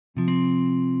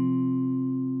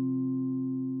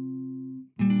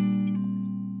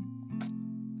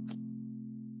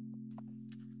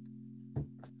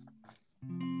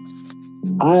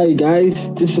Hi,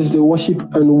 guys. This is the Worship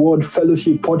and Word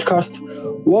Fellowship podcast.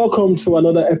 Welcome to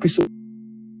another episode.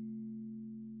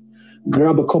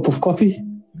 Grab a cup of coffee,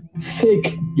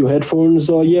 take your headphones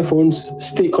or earphones,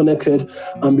 stay connected,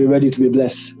 and be ready to be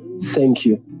blessed. Thank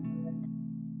you.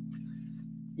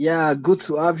 Yeah, good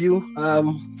to have you.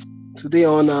 Today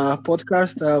on our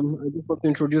podcast, I just want to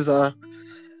introduce our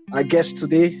guest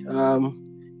today,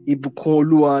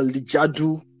 Ibukunoluwa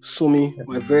Lijadu Sumi,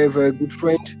 my very, very good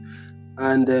friend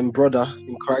and brother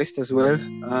in Christ as well.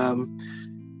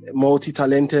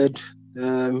 Multi-talented,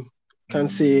 can't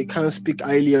speak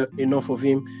highly enough of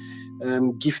him.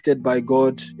 Gifted by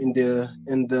God in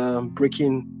the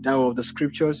breaking down of the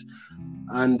scriptures,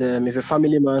 and if a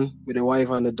family man with a wife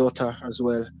and a daughter as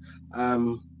well.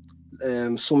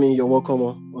 Sumi, you're welcome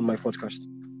on my podcast.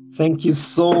 Thank you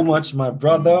so much, my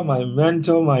brother, my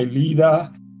mentor, my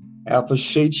leader. I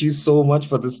appreciate you so much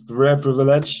for this rare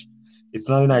privilege. It's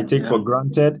nothing I take for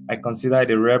granted. I consider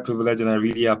it a rare privilege, and I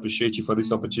really appreciate you for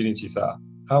this opportunity, sir.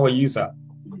 How are you, sir?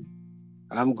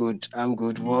 I'm good.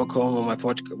 Welcome on my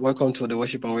podcast. Welcome to the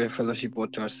Worship and Word Fellowship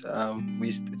podcast.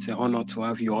 It's an honor to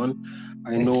have you on.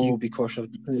 I know because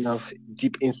of the kind of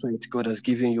deep insight God has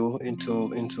given you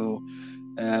into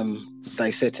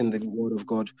dissecting the Word of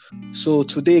God. So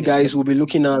today, guys, we'll be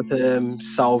looking at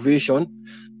salvation.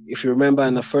 If you remember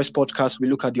in the first podcast, we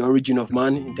look at the origin of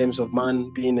man in terms of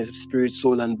man being a spirit,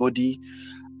 soul, and body.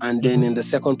 And then in the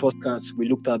second podcast, we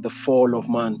looked at the fall of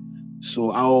man.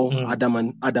 So how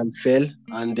Adam fell,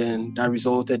 and then that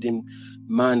resulted in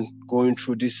man going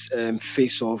through this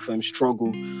phase of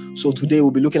struggle. So today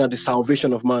we'll be looking at the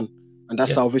salvation of man, and that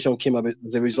salvation came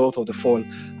as a result of the fall.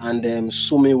 And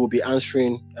Sumi will be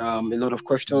answering a lot of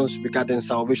questions regarding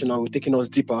salvation, and we're taking us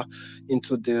deeper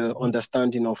into the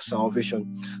understanding of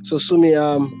salvation. So Sumi,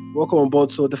 welcome on board.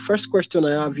 So the first question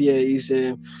I have here is,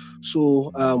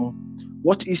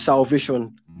 what is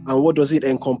salvation? And what does it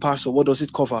encompass, or what does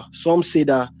it cover? Some say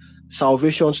that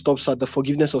salvation stops at the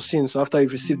forgiveness of sins. So after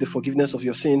you've received the forgiveness of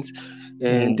your sins,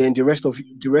 and then the rest of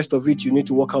it, you need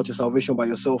to work out your salvation by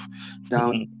yourself.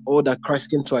 Now, all that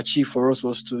Christ came to achieve for us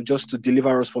was to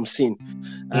deliver us from sin.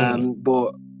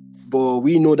 But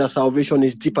we know that salvation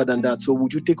is deeper than that. So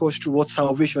would you take us through what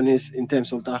salvation is in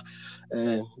terms of that,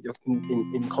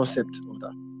 in concept of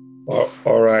that?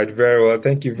 All right, very well.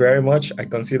 Thank you very much. I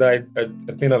consider it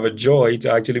a thing of a joy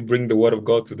to actually bring the word of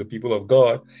God to the people of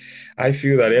God. I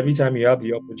feel that every time you have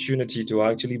the opportunity to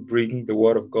actually bring the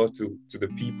word of God to the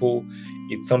people,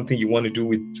 it's something you want to do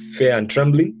with fear and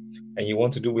trembling, and you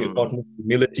want to do with utmost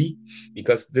humility,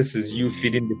 because this is you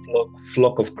feeding the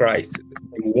flock of Christ.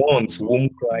 The ones whom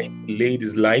Christ laid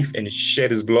his life and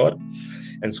shed his blood.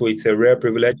 And so it's a rare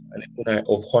privilege and a thing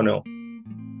of honor.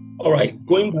 All right,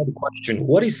 going by the question,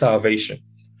 what is salvation?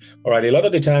 All right, a lot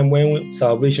of the time when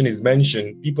salvation is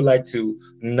mentioned, people like to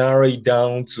narrow it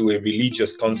down to a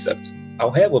religious concept.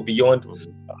 However, beyond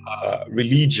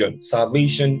religion,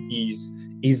 salvation is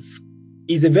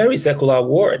a very secular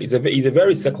word. It's a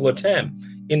very secular term,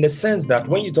 in the sense that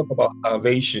when you talk about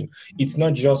salvation, it's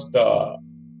not just a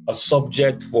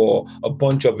subject for a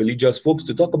bunch of religious folks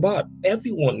to talk about.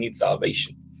 Everyone needs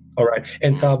salvation. All right,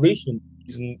 and salvation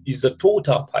is a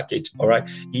total package. All right,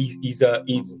 is a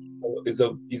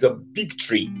big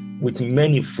tree with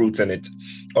many fruits in it.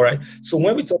 All right, so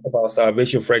when we talk about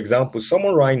salvation, for example,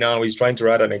 someone right now is trying to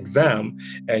write an exam,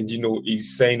 and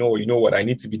is saying, oh, you know what, I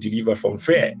need to be delivered from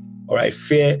fear. All right,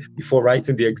 fear before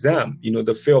writing the exam,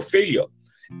 the fear of failure.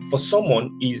 For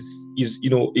someone is the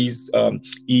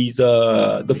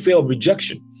fear of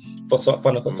rejection. For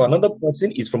another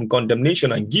person is from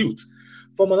condemnation and guilt.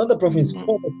 From another person is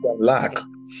poverty and lack.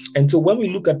 And so when we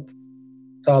look at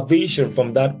salvation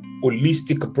from that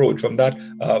holistic approach, from that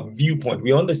viewpoint,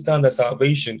 we understand that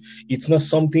salvation, it's not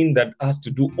something that has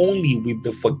to do only with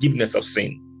the forgiveness of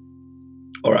sin.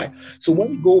 All right. So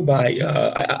when we go by,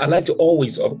 I like to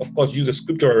always, of course, use a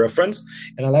scriptural reference,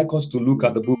 and I like us to look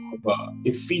at the book of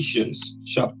Ephesians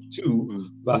chapter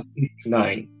 2, verse 8 to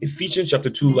 9. Ephesians chapter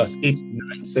 2, verse 8 to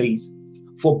 9 says,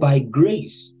 "For by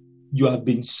grace you have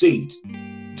been saved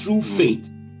through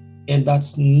faith, and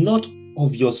that's not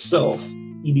of yourself.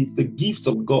 It is the gift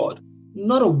of God,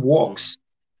 not of works,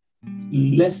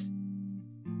 lest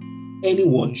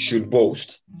anyone should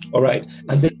boast." All right.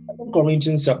 And then 2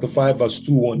 Corinthians chapter 5, verse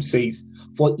 2:1 says,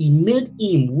 "For he made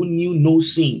him who knew no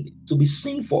sin to be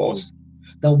sin for us,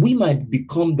 that we might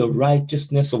become the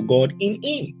righteousness of God in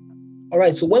him." All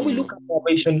right, so when we look at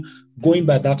salvation, going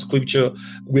by that scripture,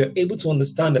 we're able to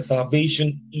understand that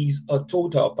salvation is a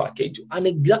total package.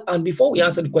 And before we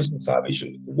answer the question of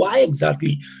salvation, why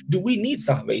exactly do we need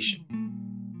salvation?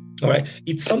 All right.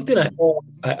 It's something I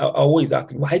always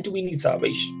ask, why do we need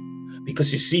salvation?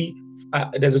 Because you see,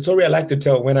 there's a story I like to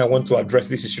tell when I want to address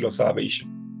this issue of salvation.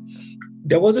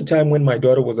 There was a time when my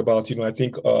daughter was about, I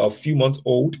think a few months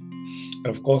old. And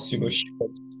of course, she was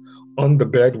on the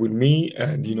bed with me,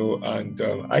 and,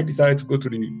 I decided to go to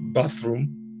the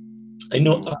bathroom.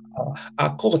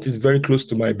 Our cot is very close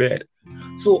to my bed.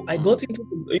 So I got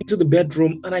into the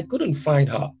bedroom and I couldn't find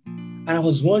her. And I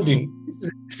was wondering, this is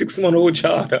a 6-month-old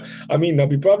child. I mean, I'll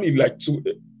be probably like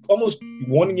almost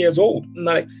 1 year old. And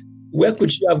like, where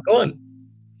could she have gone?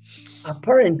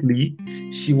 Apparently,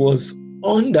 she was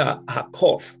under her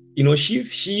cot.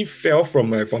 She fell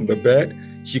from the bed.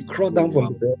 She crawled down from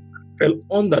the bed, fell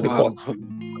under the cot.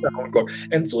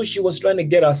 And so she was trying to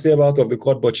get herself out of the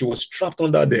cot, but she was trapped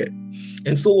under there.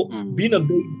 And so being a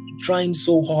baby, trying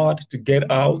so hard to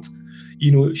get out,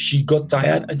 she got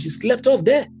tired and she slept off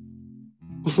there.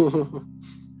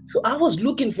 So I was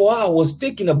looking for her. I was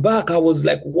taken aback. I was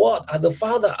like, what? As a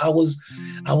father, I was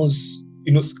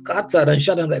scattered and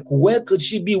shut. I'm like, where could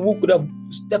she be? Who could have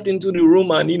stepped into the room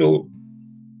and,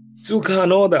 took her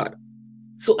and all that?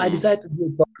 So I decided to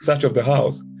do a search of the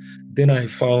house. Then I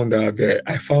found her there.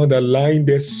 I found her lying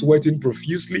there, sweating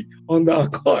profusely under a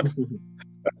cot.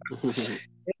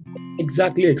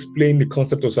 Exactly explain the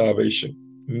concept of salvation.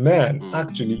 Man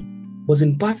actually was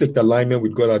in perfect alignment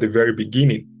with God at the very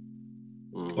beginning.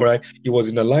 All right, he was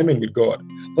in alignment with God,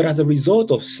 but as a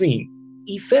result of sin,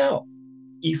 he fell,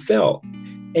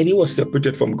 and he was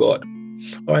separated from God.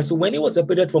 All right, so when he was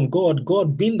separated from God,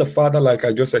 God being the Father, like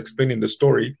I just explained in the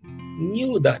story,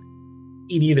 knew that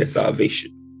he needed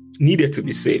salvation, needed to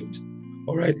be saved.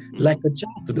 All right, like a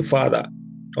child to the Father.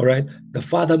 All right, the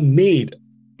Father made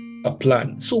a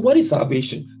plan. So what is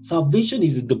salvation? Salvation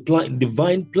is the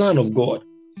divine plan of God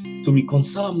to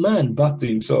reconcile man back to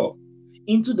himself,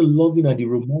 into the loving and the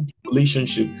romantic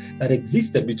relationship that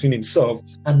existed between himself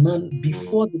and man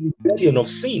before the rebellion of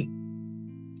sin.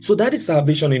 So that is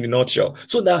salvation in a nutshell.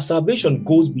 So that salvation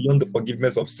goes beyond the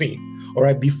forgiveness of sin. All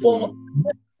right, before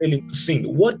man fell into sin,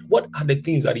 what are the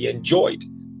things that he enjoyed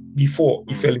before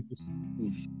he fell into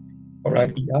sin? All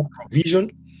right, he had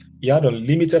provision. He had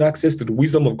unlimited access to the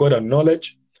wisdom of God and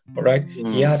knowledge. All right,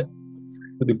 he had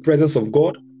the presence of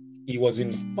God. He was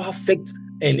in perfect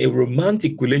and a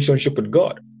romantic relationship with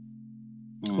God.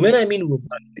 When I mean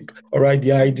romantic, all right,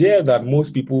 the idea that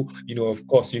most people, of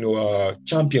course,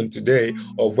 champion today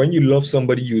of when you love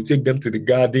somebody, you take them to the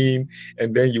garden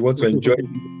and then you want to enjoy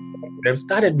them,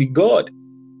 started with God.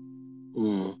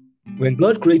 When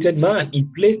God created man, he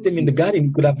placed him in the garden. He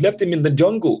could have left him in the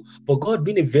jungle, but God,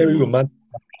 being a very romantic,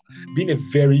 being a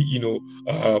very,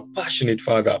 passionate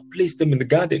father, placed him in the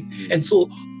garden. And so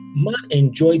man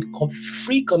enjoyed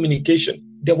free communication.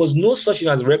 There was no such thing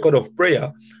as record of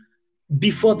prayer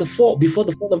before the fall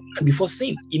of man, before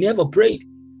sin. He never prayed.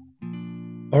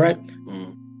 All right.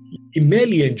 He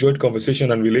merely enjoyed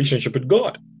conversation and relationship with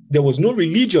God. There was no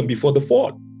religion before the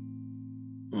fall.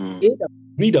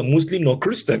 Neither Muslim nor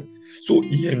Christian. So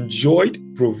he enjoyed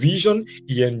provision.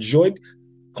 He enjoyed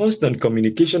constant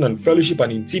communication and fellowship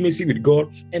and intimacy with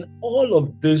God. And all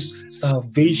of this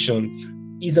salvation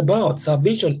is about.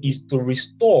 Salvation is to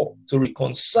restore, to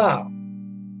reconcile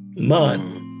man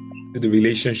to the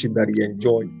relationship that he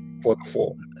enjoyed before the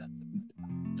fall.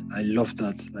 I love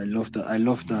that.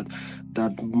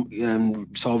 That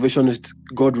salvation is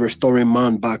God restoring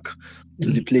man back to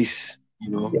the place,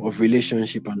 of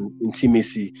relationship and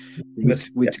intimacy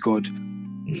with God.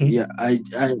 Yeah, I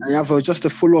have just a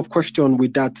follow-up question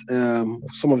with that.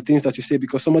 Some of the things that you say,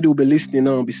 because somebody will be listening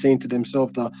now and be saying to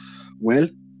themselves that, well,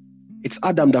 it's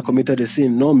Adam that committed the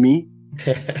sin, not me.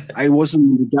 I wasn't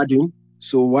in the garden,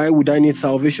 so why would I need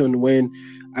salvation when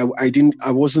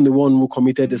I wasn't the one who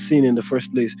committed the sin in the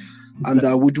first place? And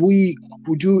would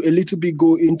you a little bit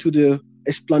go into the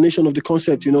explanation of the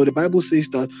concept? The Bible says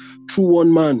that through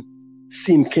one man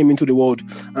sin came into the world,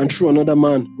 and through another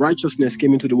man righteousness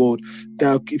came into the world.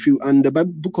 That and the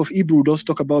book of Hebrew does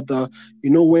talk about that.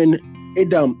 When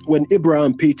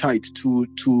Abraham paid tithe to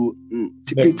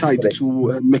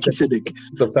Melchizedek,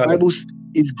 Bible's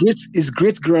his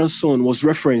great grandson was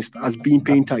referenced as being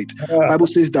paying tithe. Bible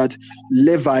says that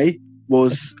Levi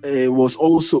also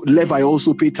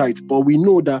paid tithe, but we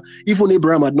know that even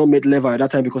Abraham had not met Levi at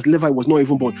that time, because Levi was not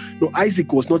even born. No,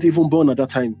 Isaac was not even born at that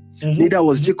time. Neither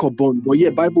was Jacob born. But yeah,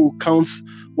 Bible counts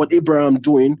what Abraham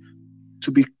doing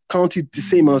to be counted the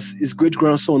same as his great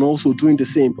grandson also doing the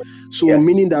same. So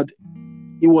meaning that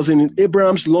it was in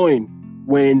Abraham's loin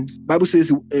when Bible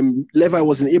says Levi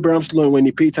was in Abraham's loin when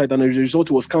he paid tithe, and as a result,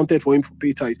 it was counted for him to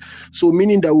pay tithe. So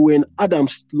meaning that we were in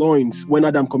Adam's loins when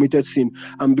Adam committed sin,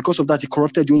 and because of that, he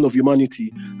corrupted the whole of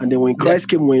humanity. And then when Christ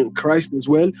came, when Christ as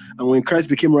well, and when Christ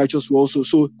became righteous, we also.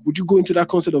 So would you go into that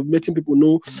concept of letting people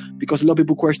know? Because a lot of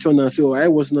people question and say, "Oh, I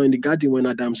was not in the garden when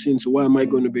Adam sinned, so why am I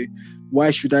going to be?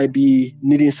 Why should I be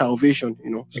needing salvation?"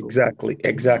 So.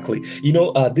 Exactly.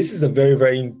 This is a very,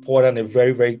 very important and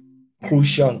very, very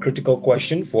crucial and critical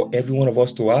question for every one of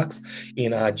us to ask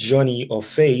in our journey of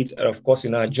faith, and of course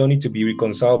in our journey to be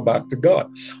reconciled back to God.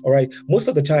 All right. Most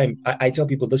of the time, I tell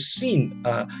people the sin,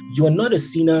 you are not a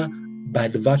sinner by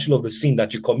the virtue of the sin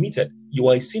that you committed. You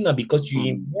are a sinner because you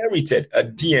inherited a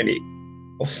DNA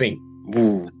of sin.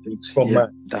 From man.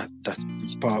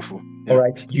 That's powerful. Yeah. All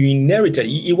right. You inherited.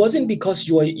 It wasn't because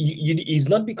it's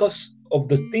not because of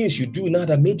the things you do now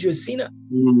that made you a sinner.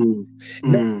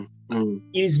 Now,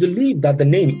 it is believed that the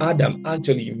name Adam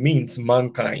actually means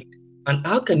mankind. And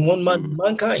how can one man be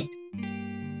mankind?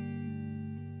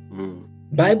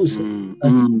 Bible says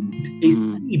a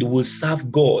seed will serve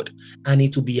God and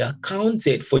it will be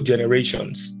accounted for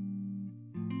generations.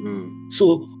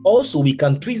 So also we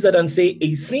can twist that and say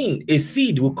a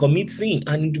seed will commit sin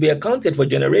and it will be accounted for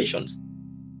generations.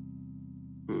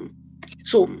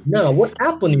 So now what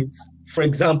happens is, for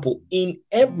example, in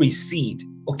every seed,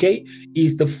 okay,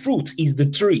 is the fruit, is the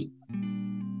tree.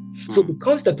 So the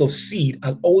concept of seed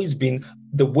has always been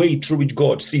the way through which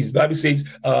God sees. The Bible says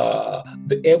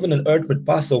the heaven and earth will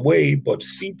pass away, but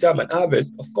seed time and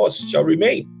harvest, of course, shall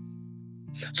remain.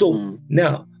 So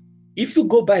now, if you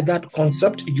go by that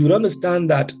concept, you'd understand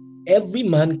that every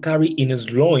man carry in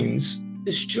his loins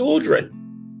his children.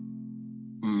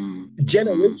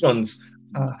 Generations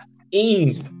are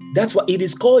in. That's why it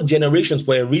is called generations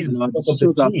for a reason. Our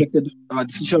decisions are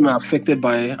affected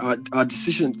by our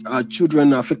decisions. Our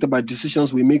children are affected by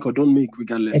decisions we make or don't make,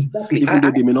 regardless. Exactly. Even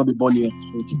though they may not be born yet.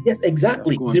 Yes,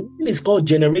 exactly. The reason it's called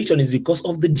generation is because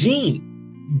of the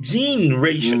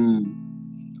generation.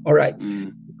 All right.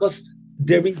 Because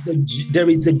there is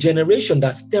a generation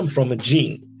that stems from a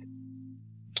gene.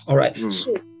 All right.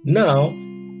 So now,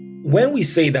 when we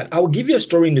say that, I will give you a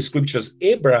story in the scriptures.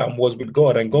 Abraham was with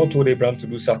God, and God told Abraham to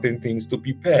do certain things to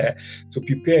prepare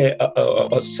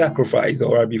a sacrifice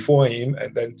before him,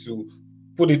 and then to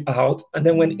put it out. And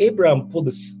then when Abraham pulled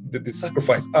the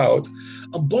sacrifice out,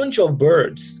 a bunch of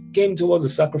birds came towards the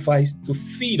sacrifice to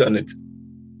feed on it.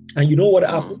 And you know what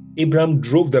happened? Abraham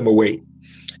drove them away.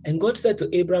 And God said to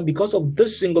Abraham, because of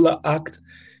this singular act,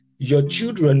 your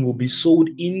children will be sold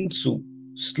into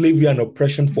slavery and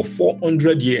oppression for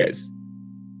 400 years.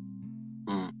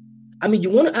 I mean,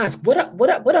 you want to ask, what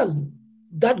has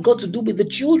that got to do with the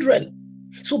children?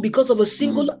 So because of a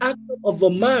single act of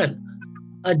a man,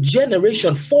 a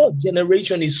generation, 4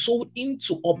 generations is sold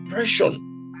into oppression.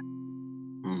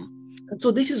 And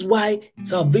so this is why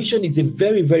salvation is a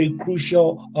very, very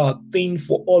crucial thing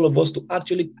for all of us to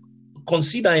actually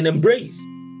consider and embrace.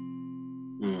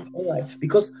 All right,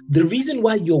 because the reason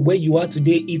why you're where you are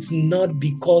today, it's not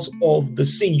because of the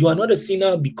sin. You are not a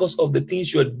sinner because of the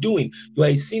things you're doing. You are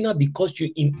a sinner because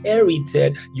you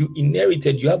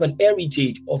have an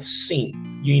heritage of sin.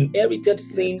 You inherited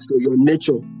sin. So your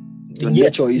nature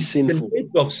is sinful. The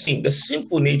nature of sin, the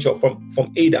sinful nature from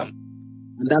Adam.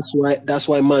 And that's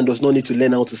why man does not need to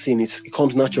learn how to sin. It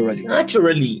comes naturally.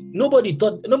 Nobody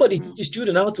teaches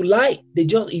children how to lie.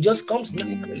 It just comes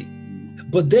naturally.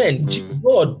 But then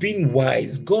God being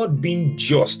wise, God being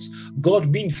just,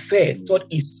 God being fair, thought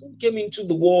if sin came into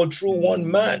the world through one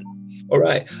man, all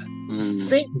right,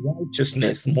 same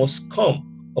righteousness must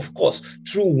come, of course,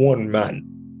 through one man,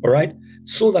 all right,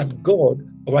 so that God,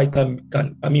 all right,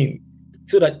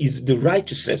 so that the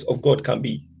righteousness of God can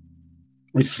be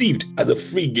received as a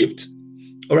free gift.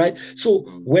 All right. So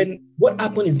what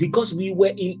happened is because we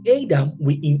were in Adam,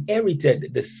 we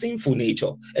inherited the sinful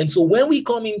nature. And so when we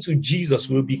come into Jesus,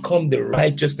 we'll become the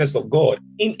righteousness of God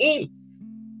in him.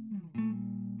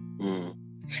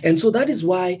 And so that is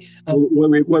why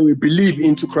when we believe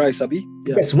into Christ, Abi?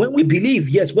 Yeah. Yes, when we believe,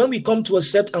 when we come to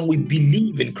accept and we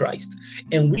believe in Christ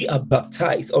and we are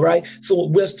baptized. All right. So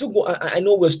we're still I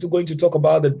know we're still going to talk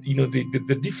about the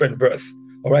different birth.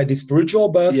 All right, the spiritual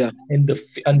birth and the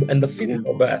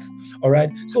physical birth. All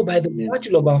right. So by the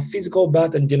virtue of our physical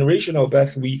birth and generational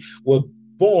birth, we were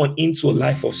born into a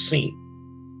life of sin.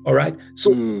 All right.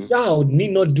 So a child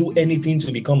need not do anything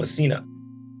to become a sinner.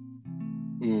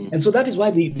 And so that is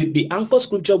why the anchor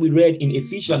scripture we read in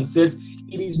Ephesians says,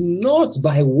 it is not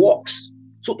by works.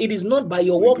 So it is not by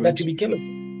your work that you became a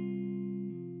sinner.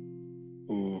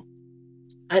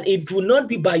 And it will not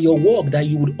be by your work that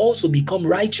you would also become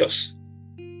righteous.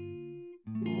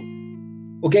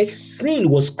 Okay, sin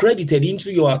was credited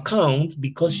into your account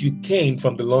because you came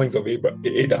from the loins of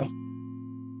Adam.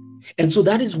 And so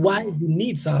that is why you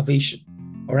need salvation.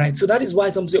 All right. So that is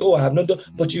why some say, "Oh, I have not done,"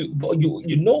 but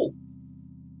you know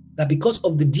that because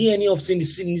of the DNA of sin,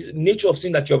 the nature of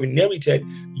sin that you have inherited,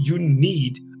 you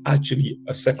need actually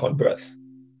a second birth.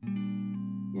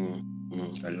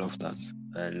 I love that.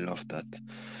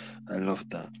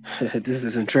 This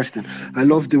is interesting. I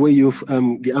love the way you've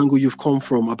the angle you've come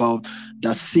from about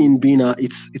that sin being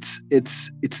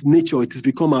its nature. It has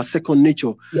become our second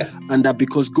nature. Yes. And that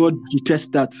because God detests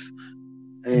that,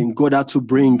 and God had to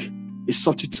bring a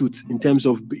substitute in terms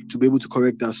of to be able to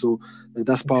correct that. So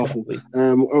that's powerful. Exactly.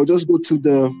 I'll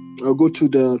go to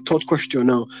the third question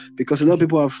now, because a lot of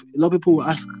people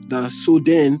ask that. So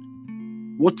then,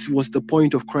 what was the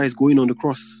point of Christ going on the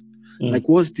cross? Like,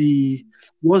 what's the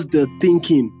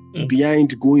thinking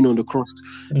behind going on the cross?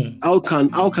 How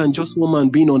can just one man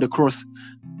being on the cross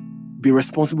be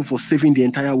responsible for saving the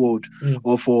entire world,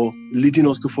 or for leading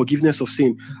us to forgiveness of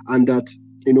sin? And that,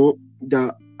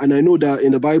 and I know that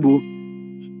in the Bible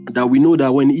that we know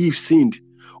that when Eve sinned,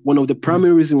 one of the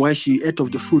primary reasons why she ate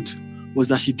of the fruit was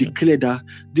that she declared that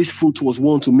this fruit was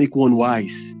one to make one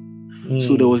wise.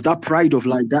 So there was that pride of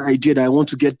like that idea that I want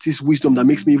to get this wisdom that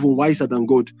makes me even wiser than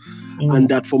God. And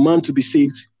that for man to be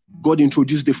saved, God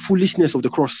introduced the foolishness of the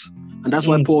cross. And that's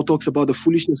why Paul talks about the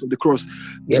foolishness of the cross,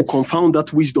 to confound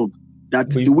that wisdom. That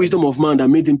the wisdom of man that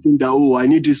made him think that, oh, I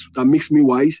need this that makes me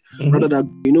wise, rather than,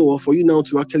 for you now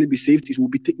to actually be saved, it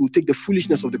will take the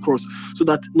foolishness of the cross, so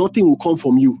that nothing will come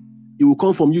from you. It will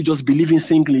come from you just believing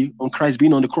singly on Christ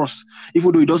being on the cross,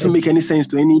 even though it doesn't make any sense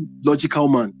to any logical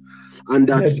man. And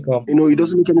that, it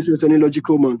doesn't make any sense to any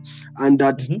logical man. And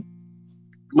that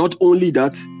not only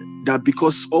that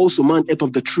because also man ate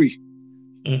of the tree.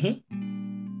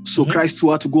 So Christ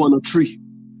too had to go on a tree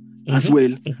as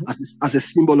well, as a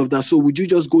symbol of that. So would you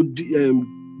just go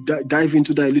dive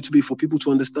into that a little bit for people to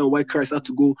understand why Christ had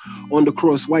to go on the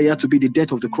cross, why he had to be the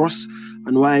death of the cross,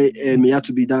 and why he had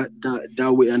to be that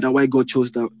way, and why God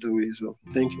chose that way as well?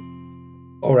 Thank you.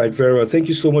 All right, very well. Thank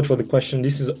you so much for the question.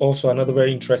 This is also another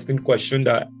very interesting question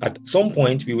that at some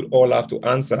point we would all have to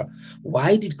answer.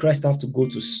 Why did Christ have to go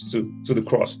to the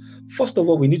cross? First of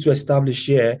all, we need to establish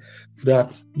here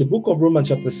that the book of Romans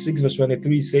chapter 6 verse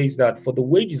 23 says that for the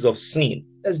wages of sin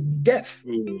is death.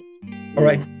 All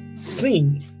right.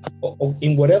 Sin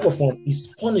in whatever form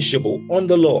is punishable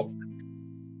under law.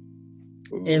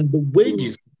 And the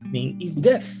wages of sin is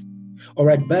death. All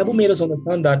right. Bible made us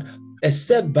understand that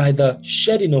except by the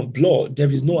shedding of blood,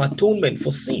 there is no atonement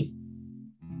for sin.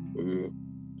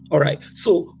 All right.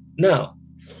 So now,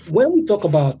 when we talk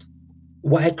about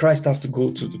why Christ have to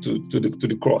go to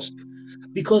the cross,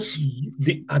 because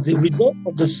as a result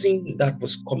of the sin that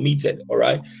was committed, all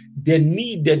right, there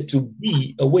needed to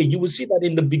be a way. You will see that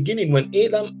in the beginning, when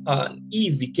Adam and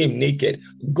Eve became naked,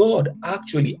 God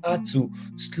actually had to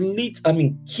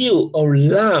kill a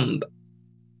lamb,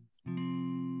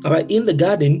 all right, in the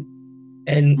garden.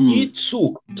 And he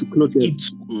took the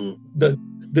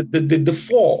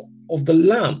fur of the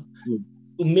lamb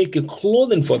to make a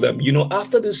clothing for them.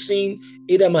 After the sin,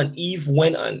 Adam and Eve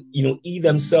went and eat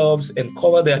themselves and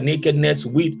cover their nakedness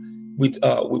with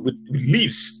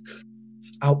leaves.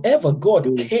 However,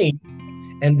 God came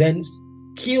and then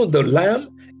killed the lamb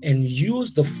and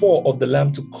used the fur of the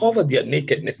lamb to cover their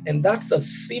nakedness, and that's a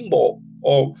symbol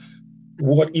of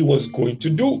what he was going to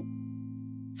do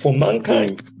for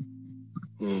mankind.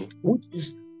 Which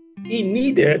is, he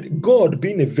needed God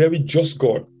being a very just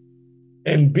God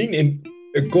and being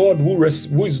a God who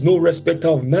is no respecter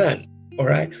of man, all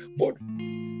right, but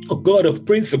a God of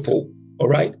principle, all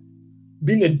right,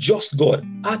 being a just God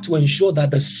had to ensure that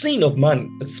the sin of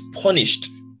man is punished.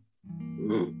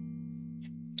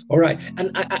 All right,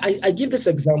 and I give this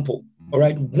example, all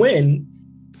right, when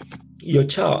your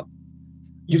child,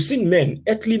 you've seen men,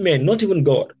 earthly men, not even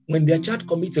God, when their child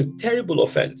commits a terrible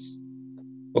offense.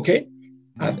 Okay,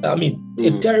 a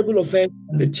terrible offense,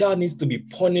 and the child needs to be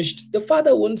punished. The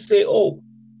father won't say,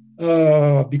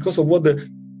 because of what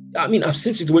I've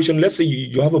seen situations. Let's say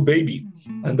you have a baby,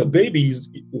 and the baby is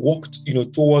walked,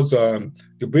 towards the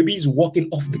baby is walking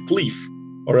off the cliff,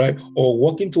 all right, or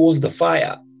walking towards the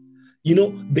fire.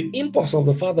 The impulse of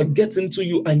the father gets into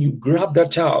you, and you grab that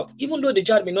child, even though the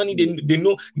child may not need, they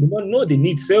know they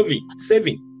need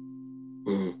saving.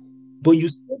 But you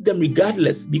save them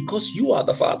regardless because you are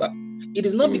the father. It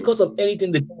is not because of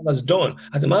anything the child has done.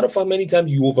 As a matter of fact, many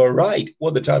times you override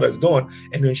what the child has done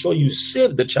and ensure you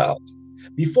save the child.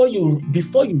 Before you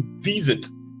visit,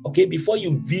 okay, before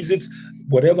you visit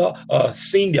whatever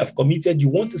sin they have committed, you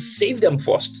want to save them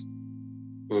first.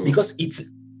 Because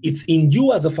it's in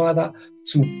you as a father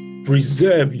to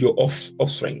preserve your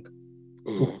offspring,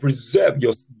 to preserve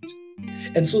your seed.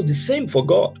 And so the same for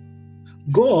God.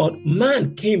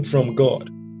 Man came from God.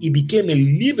 He became a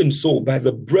living soul by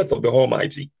the breath of the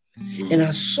Almighty. And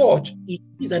as such, he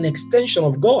is an extension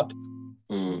of God.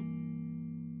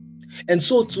 And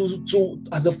so to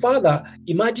as a father,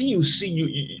 imagine you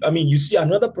see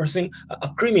another person, a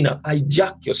criminal,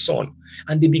 hijack your son,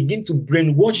 and they begin to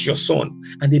brainwash your son,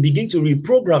 and they begin to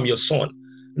reprogram your son.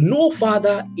 No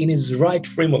father in his right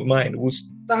frame of mind will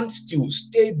stand still,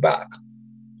 stay back.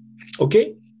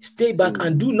 Okay? Stay back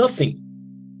and do nothing.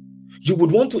 You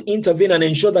would want to intervene and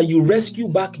ensure that you rescue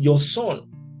back your son.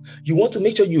 You want to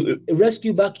make sure you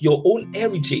rescue back your own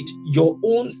heritage, your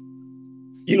own,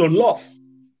 loss,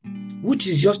 which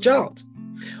is your child.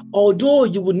 Although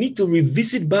you would need to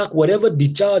revisit back whatever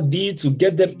the child did to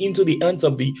get them into the hands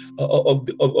of the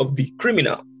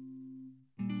criminal.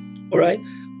 All right?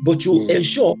 But you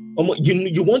ensure,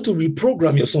 you want to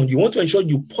reprogram your son. You want to ensure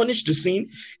you punish the sin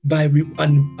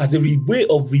as a way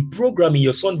of reprogramming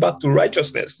your son back to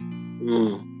righteousness.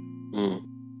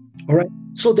 All right?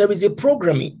 So there is a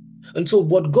programming. And so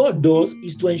what God does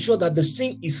is to ensure that the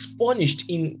sin is punished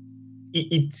in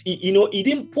it. He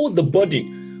didn't put the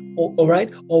burden, all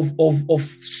right, of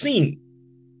sin,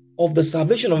 of the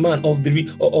salvation of man, of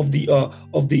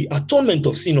the atonement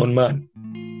of sin on man.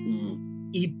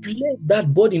 He placed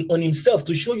that burden on himself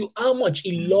to show you how much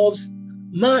he loves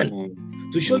man,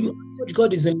 to show you how much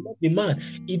God is in love with man.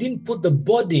 He didn't put the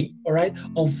burden, all right,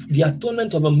 of the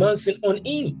atonement of a man's sin on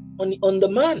him, on the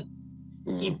man.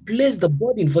 He placed the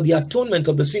burden for the atonement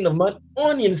of the sin of man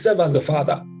on himself as the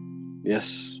Father.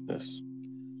 Yes.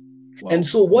 Wow. And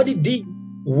so what he did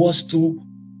was to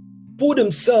put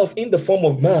himself in the form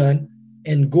of man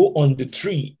and go on the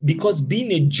tree, because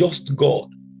being a just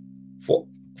God, for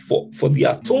the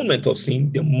atonement of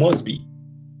sin, there must be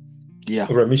a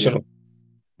remission of.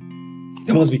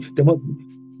 There must be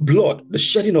blood, the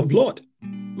shedding of blood.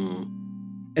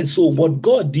 And so what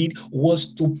God did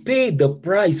was to pay the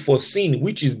price for sin,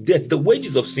 which is death. The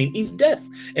wages of sin is death.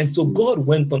 And so God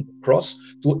went on the cross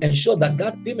to ensure that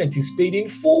payment is paid in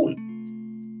full.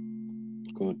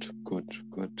 Good.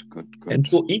 And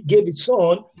so he gave his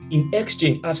son in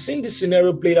exchange. I've seen this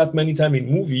scenario played out many times in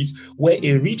movies where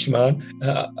a rich man,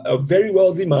 a very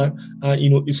wealthy man,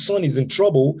 his son is in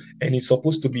trouble and he's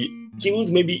supposed to be killed.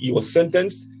 Maybe he was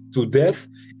sentenced to death.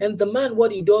 And the man,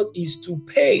 what he does is to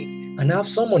pay and have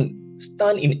someone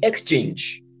stand in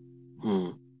exchange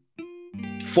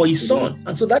for his son.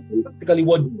 And so that's practically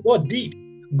what God did.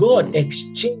 God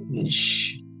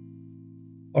exchanged,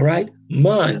 all right,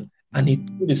 man, and he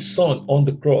put his son on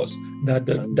the cross that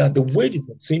the wages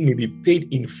of sin may be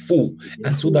paid in full.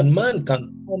 And so that man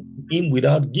can come to him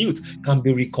without guilt, can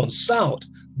be reconciled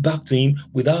back to him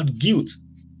without guilt,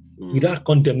 without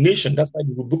condemnation. That's why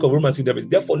the book of Romans says there is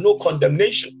therefore no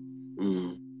condemnation.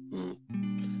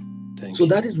 So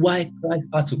that is why Christ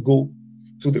had to go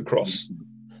to the cross.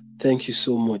 Thank you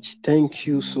so much. Thank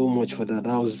you so much for that.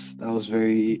 That was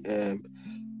very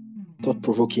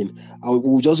thought-provoking.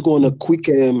 We'll just go on a quick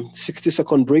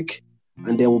 60-second break,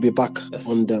 and then we'll be back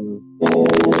on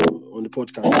the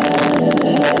podcast.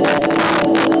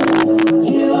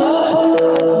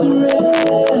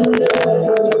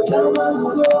 Tell my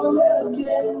soul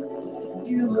again,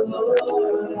 you alone.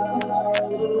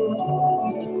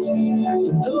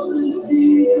 Though the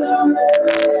seas are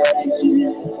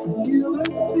raging, you are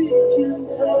speaking,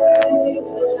 take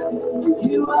them.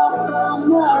 You are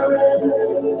my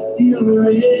rest, you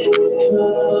are in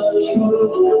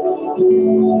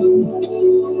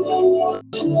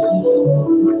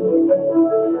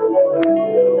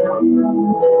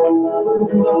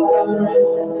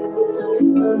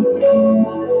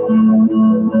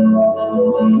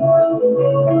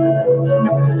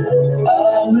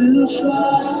I will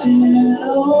trust in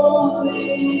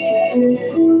only.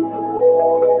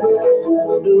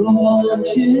 No one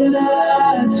can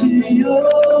add to your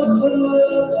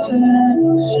perfection.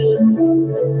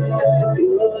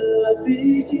 You're the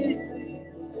beginning.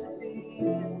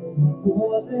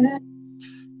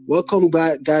 Welcome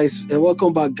back, guys.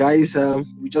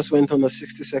 We just went on a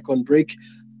 60-second break.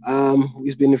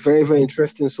 It's been very, very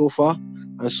interesting so far.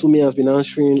 And Sumi has been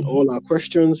answering all our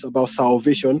questions about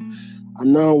salvation.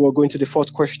 And now we're going to the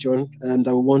fourth question that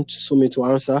we want Sumi to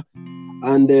answer.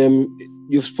 And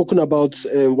you've spoken about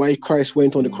why Christ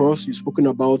went on the cross. You've spoken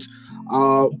about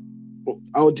how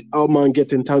man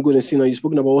get entangled in sin. And you've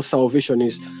spoken about what salvation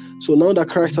is. So now that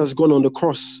Christ has gone on the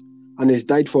cross and has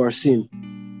died for our sin,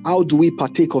 how do we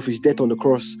partake of his death on the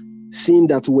cross? seeing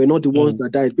that we're not the ones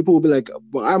that died. People will be like,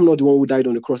 well, I'm not the one who died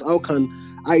on the cross. How can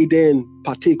I then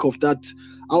partake of that?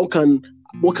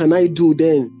 What can I do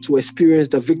then to experience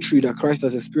the victory that Christ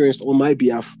has experienced on my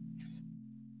behalf?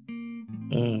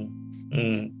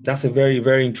 That's a very,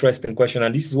 very interesting question.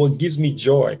 And this is what gives me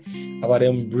joy about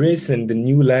embracing the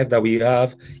new life that we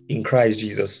have in Christ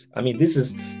Jesus. I mean, this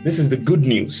is the good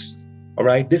news. All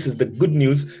right. This is the good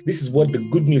news. This is what the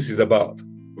good news is about.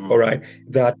 All right.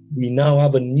 That we now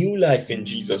have a new life in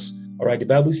Jesus. All right. The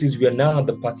Bible says we are now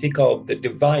the partaker of the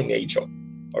divine nature.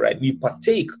 All right. We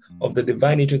partake of the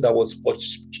divine nature that was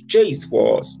purchased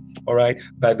for us. All right.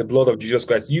 By the blood of Jesus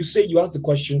Christ. You ask the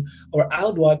question, or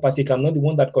how do I partake? I'm not the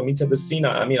one that committed the sin.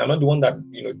 I mean, I'm not the one that,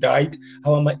 died.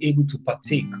 How am I able to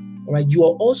partake? All right. You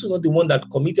are also not the one that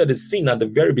committed the sin at the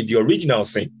very beginning, the original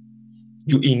sin.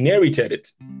 You inherited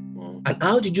it. And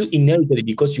how did you inherit it?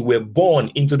 Because you were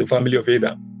born into the family of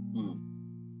Adam.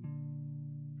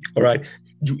 All right.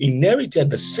 You inherited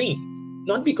the sin.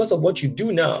 Not because of what you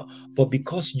do now, but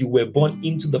because you were born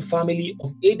into the family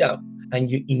of Adam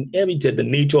and you inherited the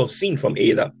nature of sin from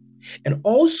Adam. And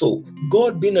also,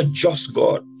 God being a just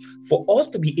God, for us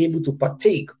to be able to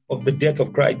partake of the death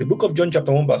of Christ, the book of John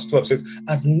chapter 1 verse 12 says,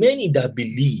 as many that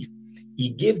believe, he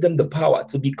gave them the power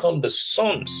to become the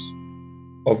sons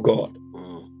of God.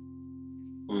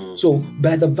 So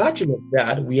by the virtue of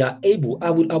that, we are able, I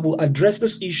will address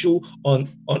this issue on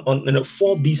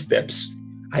 4B steps.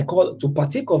 I call it to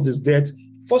partake of this death.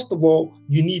 First of all,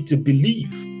 you need to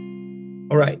believe.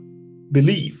 All right.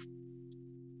 Believe.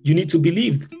 You need to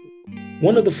believe.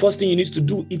 One of the first things you need to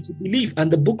do is to believe.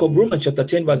 And the book of Romans chapter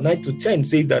 10 verse 9 to 10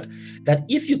 says that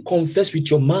if you confess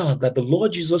with your mouth that the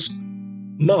Lord Jesus,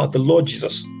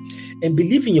 and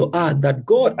believe in your heart that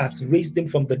God has raised him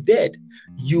from the dead,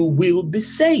 you will be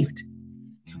saved.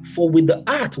 For with the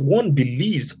heart one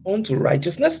believes unto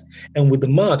righteousness, and with the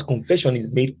mouth confession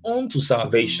is made unto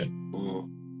salvation.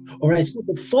 All right, so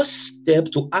the first step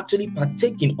to actually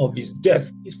partaking of his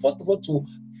death is first of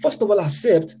all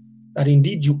accept that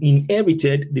indeed you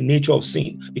inherited the nature of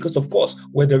sin. Because of course,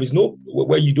 where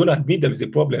you don't admit there is a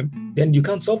problem, then you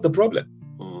can't solve the problem.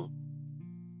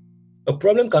 A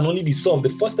problem can only be solved. The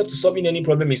first step to solving any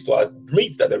problem is to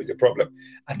admit that there is a problem.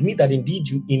 Admit that indeed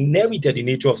you inherited the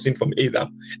nature of sin from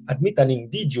Adam. Admit that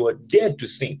indeed you are dead to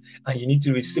sin and you need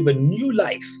to receive a new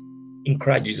life in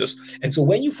Christ Jesus. And so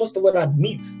when you first of all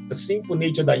admit the sinful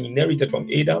nature that you inherited from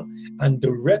Adam and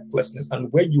the recklessness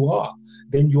and where you are,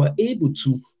 then you are able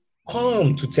to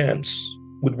come to terms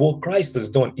with what Christ has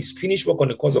done, his finished work on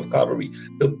the cross of Calvary,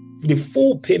 the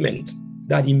full payment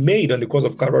that he made on the cross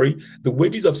of Calvary, the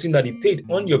wages of sin that he paid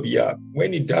on your behalf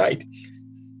when he died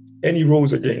and he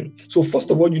rose again. So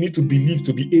first of all, you need to believe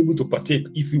to be able to partake.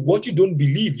 What you don't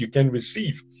believe, you can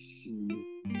receive.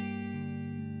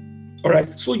 All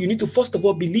right. So you need to first of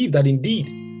all believe that indeed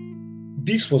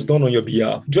this was done on your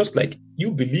behalf. Just like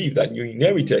you believe that you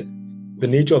inherited the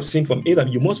nature of sin from Adam,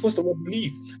 you must first of all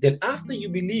believe. Then after you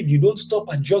believe, you don't stop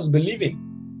at just believing.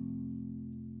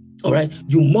 All right.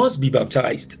 You must be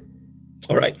baptized.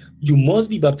 All right, you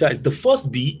must be baptized. The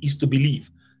first B is to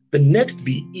believe. The next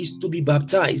B is to be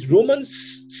baptized.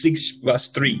 Romans 6 verse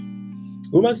 3.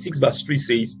 Romans 6 verse 3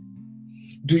 says,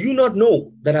 do you not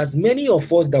know that as many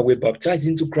of us that were baptized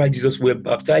into Christ Jesus were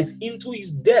baptized into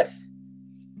his death?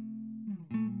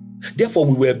 Therefore,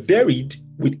 we were buried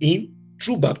with him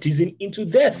through baptism into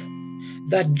death,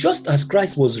 that just as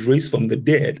Christ was raised from the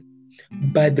dead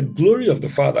by the glory of the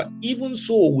Father, even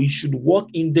so we should walk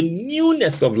in the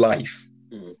newness of life.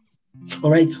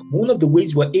 All right. One of the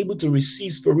ways we're able to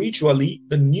receive spiritually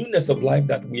the newness of life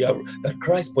that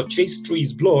Christ purchased through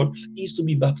his blood is to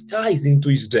be baptized into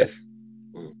his death.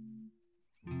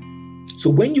 So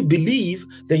when you believe,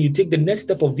 then you take the next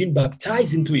step of being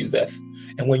baptized into his death.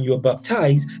 And when you are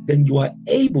baptized, then you are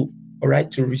able, all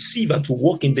right, to receive and to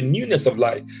walk in the newness of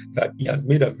life that he has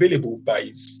made available by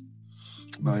his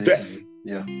death.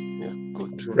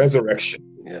 Good. Resurrection.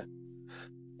 Yeah.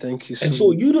 Thank you. And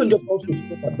so you don't just also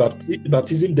stop at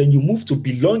baptism, then you move to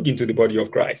belonging to the body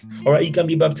of Christ. All right, you can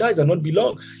be baptized and not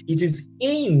belong. It is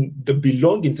in the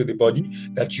belonging to the body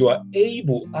that you are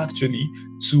able actually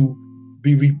to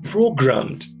be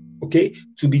reprogrammed, okay,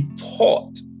 to be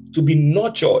taught, to be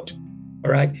nurtured,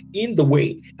 all right, in the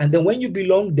way. And then when you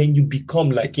belong, then you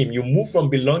become like him. You move from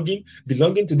belonging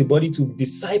to the body to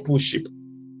discipleship,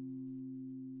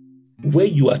 where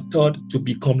you are taught to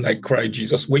become like Christ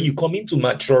Jesus, where you come into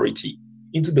maturity,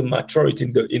 into the maturity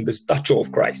in the stature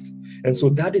of Christ. And so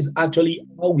that is actually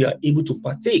how we are able to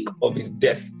partake of his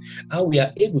death, how we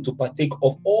are able to partake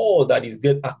of all that his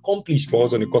death accomplished for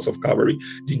us on the cross of Calvary,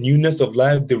 the newness of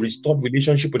life, the restored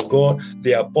relationship with God,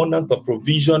 the abundance of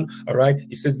provision. All right.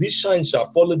 It says, these signs shall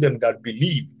follow them that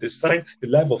believe. The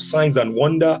life of signs and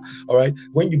wonder. All right.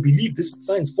 When you believe, these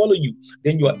signs follow you,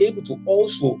 then you are able to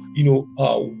also,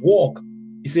 walk.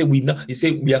 He said,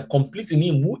 we are complete in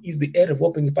him who is the head of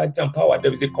all principality and power.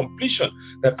 There is a completion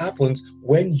that happens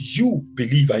when you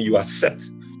believe and you accept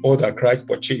all that Christ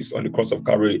purchased on the cross of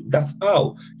Calvary. That's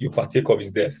how you partake of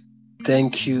his death.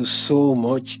 Thank you so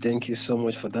much. Thank you so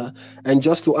much for that. And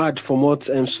just to add from what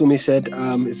Sumi said,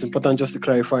 it's important just to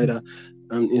clarify that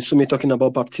in Sumi talking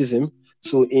about baptism.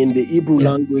 So in the Hebrew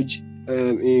language,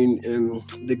 in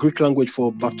the Greek language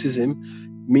for baptism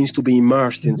means to be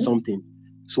immersed in something.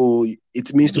 So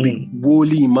it means to be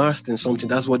wholly immersed in something.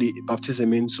 That's what the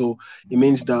baptism means. So it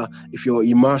means that if you're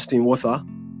immersed in water,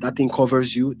 that thing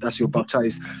covers you. That's you're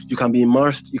baptized. You can be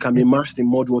immersed. You can be immersed in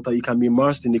mud water. You can be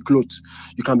immersed in the clothes.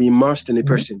 You can be immersed in a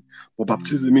person. But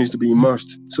baptism means to be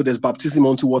immersed. So there's baptism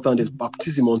onto water and there's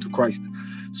baptism onto Christ.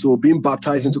 So being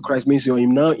baptized into Christ means you're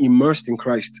now immersed in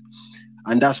Christ.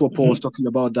 And that's what Paul was talking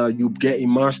about, that you get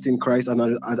immersed in Christ.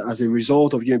 And as a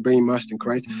result of you being immersed in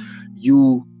Christ,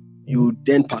 you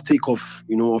then partake of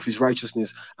of his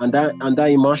righteousness, and that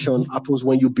immersion happens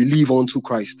when you believe onto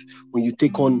Christ, when you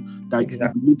take on that, you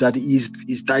believe that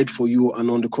he's died for you and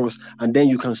on the cross, and then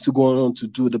you can still go on to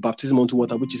do the baptism onto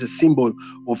water, which is a symbol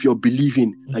of your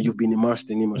believing that you've been immersed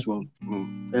in him as well.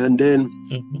 And then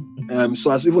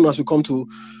so as we come to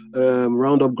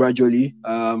round up gradually,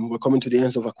 we're coming to the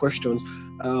ends of our questions.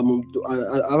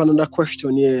 I have another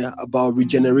question here about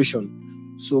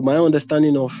regeneration. So my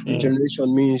understanding of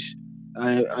regeneration means,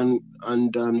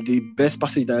 the best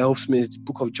passage that helps me is the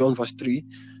book of John verse 3,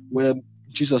 where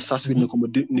Jesus starts with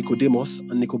Nicodemus,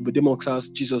 and Nicodemus asks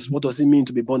Jesus, what does it mean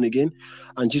to be born again?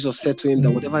 And Jesus said to him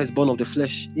that whatever is born of the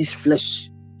flesh is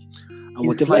flesh, and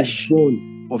whatever is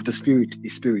born of the spirit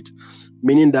is spirit.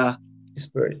 Meaning that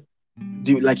spirit.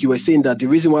 Like you were saying, that the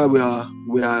reason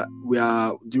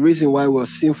why we're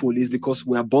sinful is because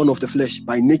we are born of the flesh.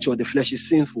 By nature, the flesh is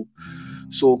sinful.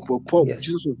 So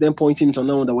Jesus was then pointing to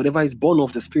now that whatever is born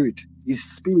of the spirit is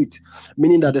spirit,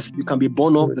 meaning that you can be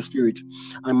born of the spirit.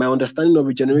 And my understanding of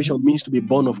regeneration means to be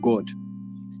born of God.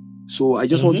 So I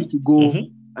just wanted to go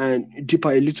and deeper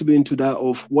a little bit into that,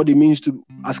 of what it means to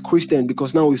as Christian,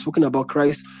 because now we've spoken about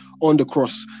Christ on the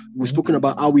cross. We've spoken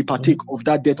about how we partake of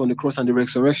that death on the cross and the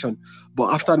resurrection.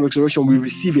 But after the resurrection, we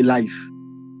receive a life.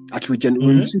 We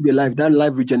receive a life. That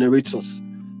life regenerates us.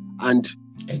 And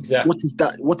what is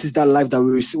that life that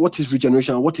we receive? What is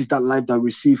regeneration? What is that life that we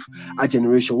receive at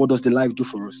generation? What does the life do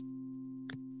for us?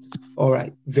 All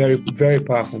right. Very, very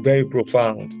powerful, very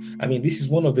profound. I mean, this is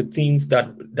one of the things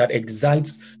that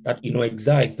excites, that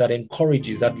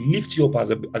encourages, that lifts you up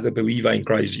as a believer in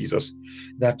Christ Jesus.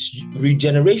 That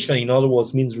regeneration, in other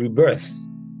words, means rebirth.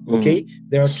 Okay?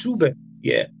 There are two births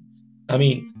here. I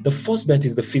mean, the first birth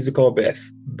is the physical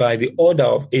birth by the order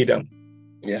of Adam,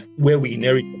 where we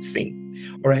inherit sin.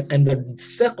 All right. And the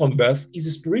second birth is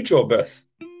a spiritual birth.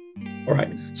 All right.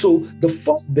 So the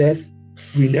first birth,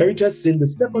 we inherited sin. The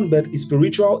second birth is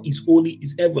spiritual, is holy,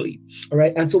 is heavenly. All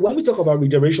right. And so when we talk about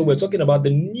regeneration, we're talking about the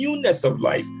newness of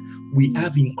life we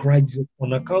have in Christ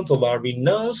on account of our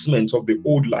renouncement of the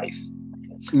old life.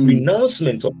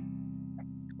 Renouncement of,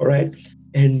 all right,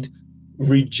 and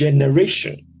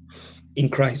regeneration in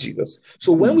Christ Jesus.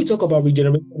 So when we talk about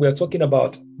regeneration, we're talking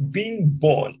about being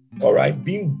born, all right,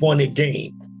 being born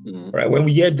again. Right. When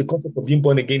we hear the concept of being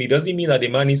born again, it doesn't mean that a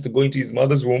man needs to go into his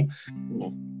mother's womb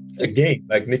again,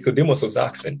 like Nicodemus was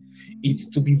asking. It's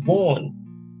to be born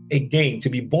again, to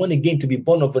be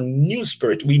born of a new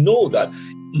spirit. We know that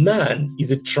man is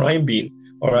a triune being,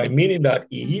 all right, meaning that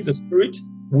he is a spirit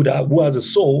who has a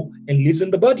soul and lives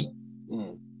in the body.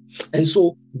 And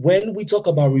so when we talk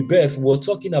about rebirth, we're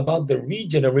talking about the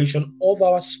regeneration of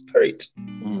our spirit.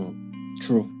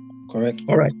 True. Correct.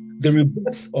 All right. The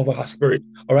rebirth of our spirit.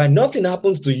 All right. Nothing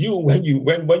happens to you when you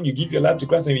give your life to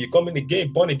Christ and you come in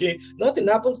again, born again. Nothing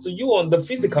happens to you on the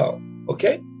physical.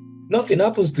 Okay. Nothing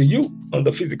happens to you on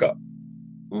the physical.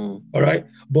 All right.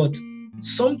 But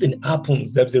something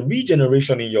happens. There's a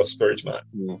regeneration in your spirit,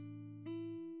 man.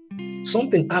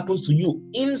 Something happens to you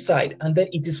inside, and then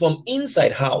it is from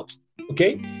inside out.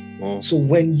 Okay. So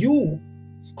when you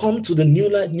come to the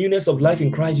newness of life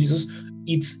in Christ Jesus,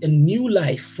 it's a new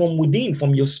life from within,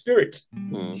 from your spirit.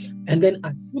 And then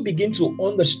as you begin to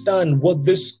understand what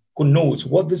this connotes,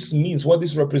 what this means, what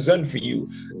this represents for you,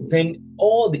 then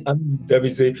there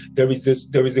is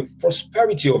a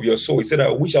prosperity of your soul. He said,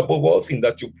 I wish above all things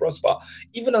that you prosper,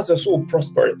 even as your soul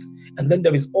prospereth. And then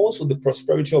there is also the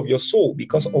prosperity of your soul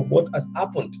because of what has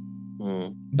happened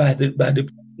by the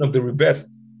of the rebirth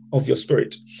of your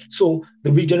spirit. So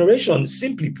the regeneration,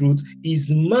 simply put,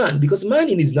 is man, because man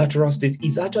in his natural state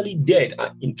is actually dead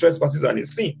in trespasses and in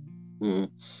sin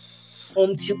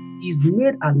until he's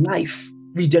made alive,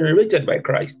 regenerated by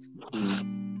Christ.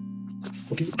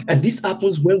 Okay, and this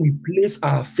happens when we place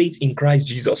our faith in Christ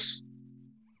Jesus.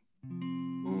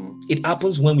 It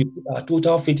happens when we put our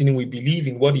total faith in him. We believe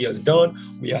in what he has done.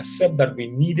 We accept that we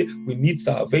need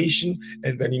salvation,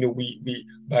 and then we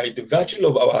by the virtue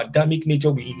of our Adamic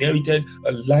nature, we inherited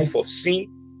a life of sin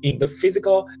in the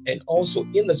physical and also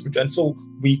in the spiritual. And so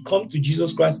we come to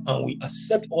Jesus Christ and we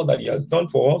accept all that he has done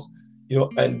for us,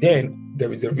 and then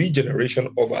there is a regeneration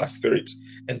of our spirit.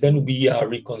 And then we are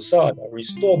reconciled and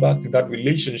restored back to that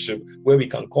relationship where we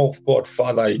can call God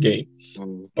Father again.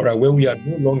 All right, where we are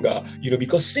no longer,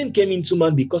 because sin came into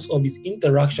man because of his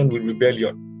interaction with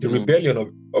rebellion, the rebellion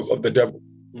of the devil.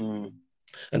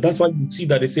 And that's why you see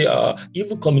that they say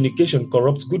evil communication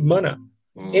corrupts good manner.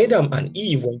 Adam and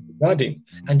Eve were in the garden,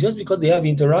 and just because they have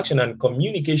interaction and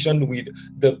communication with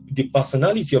the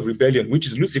personality of rebellion, which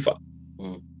is Lucifer,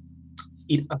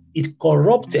 it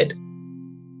corrupted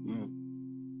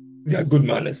their good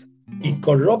manners. It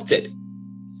corrupted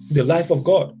the life of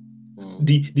God.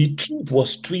 The truth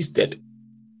was twisted.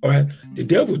 All right, the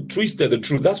devil twisted the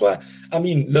truth. That's why,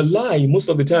 the lie most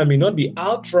of the time may not be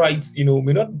outright,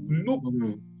 may not look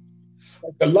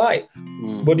like a lie,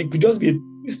 but it could just be a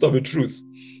twist of the truth.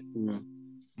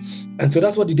 And so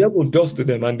that's what the devil does to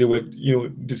them, and they were,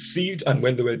 deceived. And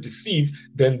when they were deceived,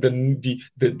 then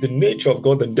the nature of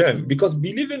God in them, because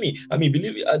believe me,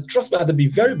 trust me, at the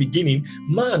very beginning,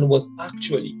 man was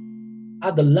actually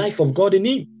had the life of God in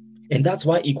him, and that's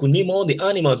why he could name all the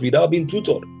animals without being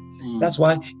tutored. That's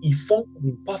why he functioned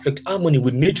in perfect harmony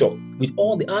with nature, with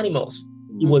all the animals.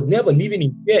 He was never living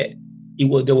in fear.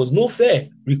 There was no fear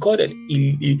recorded.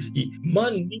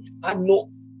 Man had no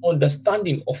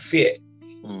understanding of fear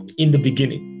in the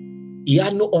beginning. He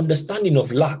had no understanding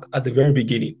of lack at the very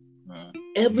beginning.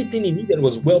 Everything he needed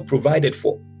was well provided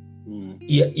for.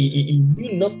 He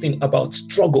knew nothing about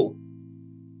struggle.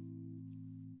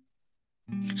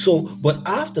 So, but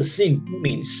after sin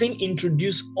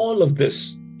introduced all of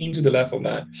this into the life of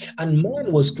man. And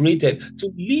man was created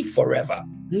to live forever,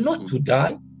 not to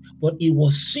die, but it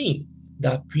was sin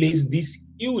that placed this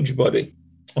huge burden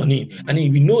on him. And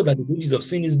we know that the wages of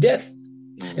sin is death.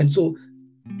 And so,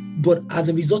 but as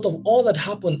a result of all that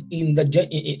happened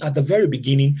at the very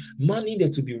beginning, man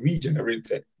needed to be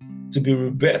regenerated, to be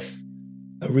rebirthed,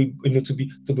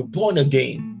 to be born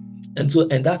again. And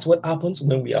that's what happens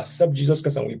when we accept Jesus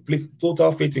Christ and we place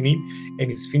total faith in him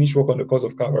and his finished work on the cross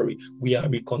of Calvary. We are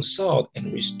reconciled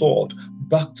and restored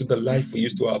back to the life we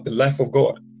used to have, the life of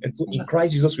God. And so in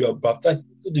Christ Jesus, we are baptized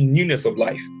into the newness of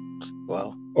life.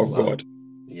 God.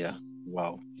 Yeah.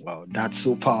 Wow. That's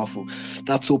so powerful.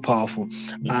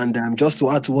 And just to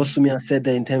add to what Sumian said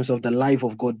there in terms of the life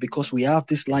of God, because we have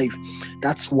this life,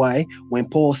 that's why when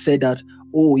Paul said that,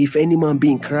 if any man be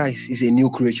in Christ, is a new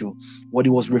creature, what he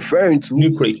was referring to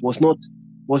was not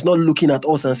looking at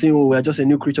us and saying, we are just a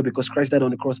new creature because Christ died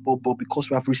on the cross, but because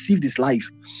we have received this life.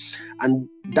 And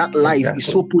that life is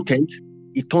so potent,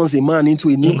 it turns a man into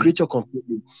a new creature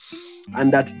completely.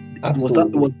 And that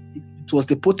it was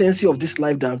the potency of this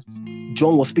life that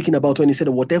John was speaking about when he said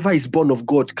that whatever is born of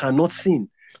God cannot sin.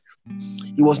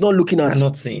 He was not looking at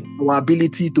our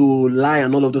ability to lie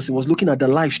and all of those. He was looking at the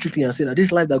life strictly and saying that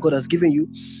this life that God has given you,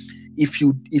 if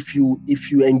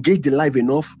you engage the life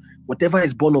enough, whatever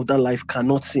is born of that life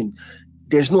cannot sin.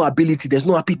 There's no ability, there's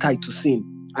no appetite to sin.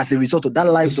 As a result of that,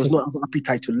 life does not have an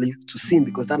appetite to sin,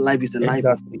 because that life is the life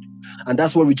of God. And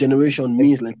that's what regeneration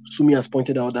means. Like Sumi has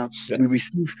pointed out, that we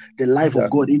receive the life of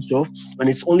God himself, and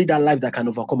it's only that life that can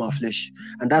overcome our flesh.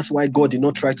 And that's why God did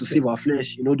not try to save our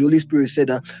flesh. The Holy Spirit said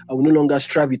that I will no longer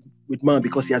strive with man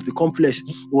because he has become flesh.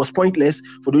 It was pointless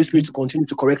for the Holy Spirit to continue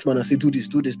to correct man and say, do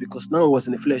this, because now it was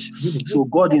in the flesh. So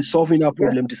God, in solving our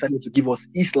problem, decided to give us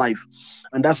his life.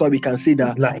 And that's why we can say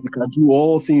that we can do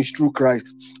all things through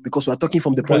Christ, because we're talking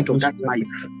from the point of that life.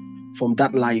 From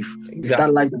that life,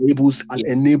 that life enables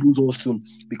us to,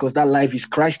 because that life is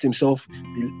Christ himself,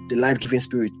 the life-giving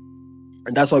spirit.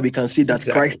 And that's why we can see that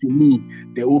Christ in me,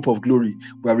 the hope of glory.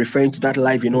 We are referring to that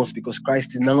life in us because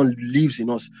Christ now lives in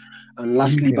us. And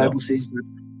lastly, Bible says that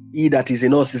he that is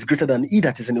in us is greater than he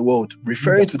that is in the world,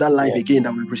 referring to that life again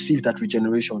that we received that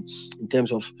regeneration in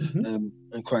terms of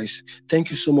in Christ. Thank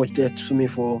you so much there to me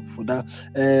for that.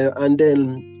 And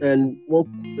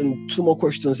two more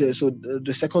questions here. So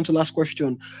the second to last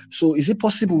question. So is it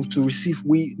possible to receive?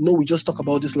 We know we just talk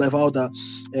about this life, how that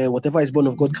whatever is born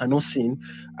of God cannot sin,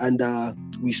 and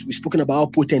we've spoken about how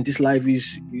potent this life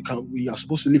is. We are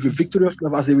supposed to live a victorious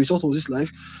life as a result of this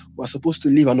life. We are supposed to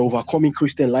live an overcoming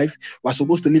Christian life. We are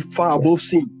supposed to live far above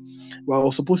sin. We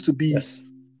are supposed to be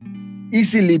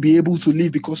easily be able to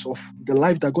live because of the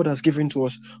life that God has given to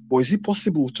us. But is it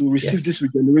possible to receive this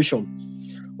regeneration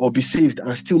or be saved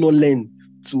and still not learn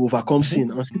to overcome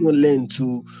sin and still not learn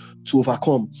to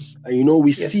overcome? And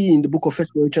we see in the book of 1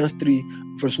 Corinthians 3,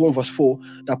 verse 1, verse 4,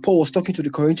 that Paul was talking to the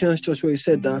Corinthians church where he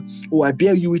said that, I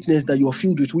bear you witness that you are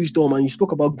filled with wisdom, and you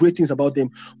spoke about great things about them.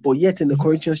 But yet in the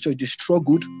Corinthians church, they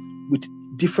struggled with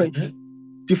different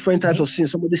types of sin.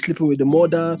 Somebody sleeping with the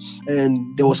mother,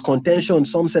 and there was contention.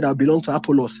 Some said I belong to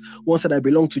Apollos, one said I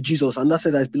belong to Jesus, and that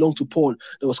said I belong to Paul.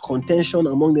 There was contention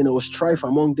among them, there was strife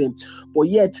among them. But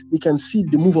yet we can see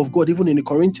the move of God even in the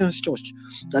Corinthians church,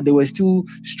 that they were still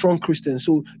strong Christians.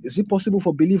 So is it possible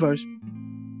for believers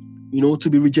to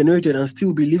be regenerated and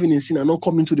still be living in sin and not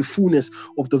come into the fullness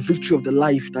of the victory of the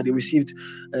life that they received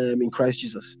in Christ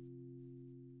Jesus?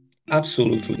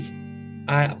 Absolutely.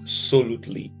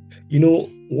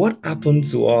 What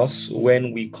happens to us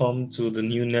when we come to the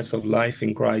newness of life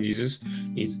in Christ Jesus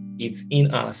is it's in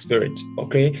our spirit,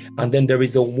 okay? And then there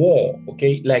is a war,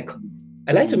 okay? Like,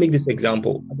 I like to make this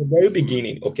example. At the very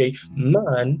beginning, okay,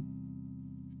 man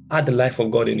had the life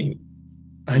of God in him.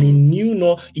 And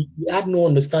he had no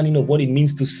understanding of what it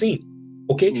means to sin,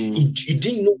 okay? He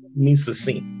didn't know what it means to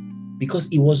sin because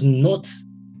it was not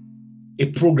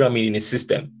a programming in a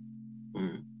system.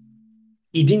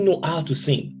 He didn't know how to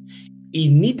sin. He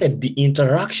needed the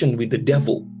interaction with the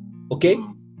devil, okay,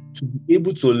 to be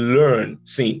able to learn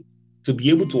sin, to be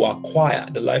able to acquire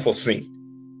the life of sin.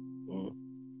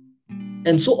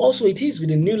 And so also it is with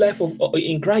the new life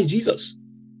in Christ Jesus.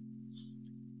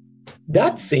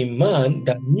 That same man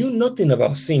that knew nothing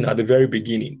about sin at the very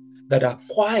beginning, that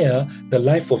acquire the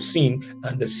life of sin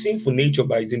and the sinful nature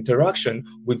by his interaction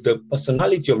with the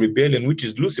personality of rebellion, which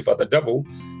is Lucifer, the devil,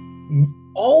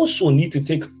 also need to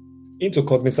take into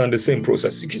cognizance the same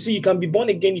process. You see, you can be born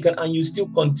again, and you still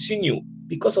continue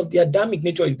because of the Adamic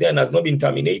nature is there and has not been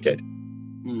terminated.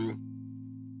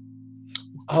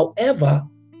 However,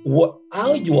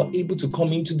 how you are able to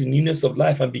come into the newness of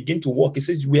life and begin to walk, it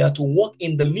says we are to walk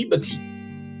in the liberty.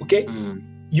 Okay, the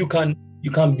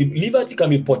liberty can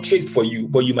be purchased for you,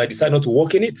 but you might decide not to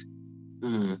walk in it.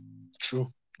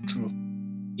 True.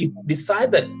 You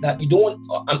decide that you don't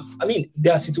want.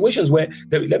 There are situations where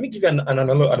let me give you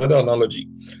another analogy.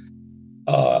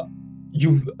 A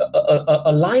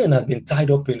lion has been tied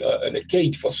up in a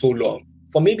cage for so long,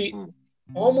 for maybe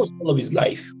almost all of his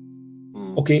life.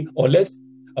 Okay, or less.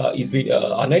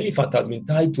 An elephant has been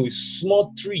tied to a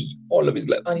small tree all of his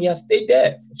life, and he has stayed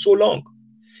there for so long.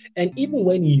 And even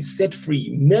when he is set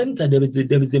free, there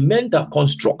is a mental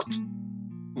construct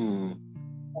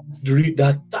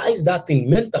that ties that thing,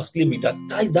 mental slavery, that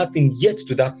ties that thing yet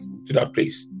to that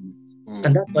place.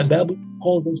 And that's why the Bible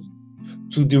calls us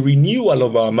to the renewal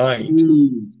of our mind.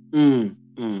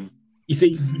 He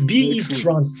said, be ye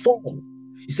transformed.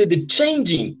 He said the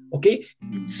changing, okay?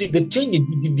 See, the changing,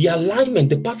 the alignment,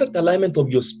 the perfect alignment of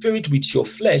your spirit with your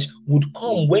flesh would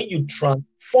come when you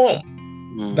transform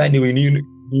by the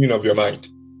renewing of your mind.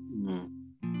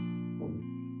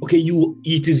 Okay,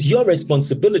 it is your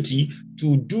responsibility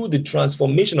to do the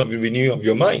transformation of the renewing of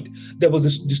your mind. There was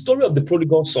the story of the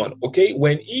prodigal son, okay?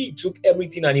 When he took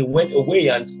everything and he went away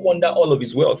and squandered all of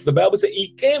his wealth, the Bible says he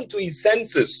came to his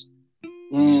senses.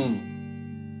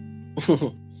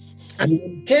 And when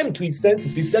he came to his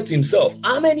senses, he said to himself,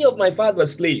 how many of my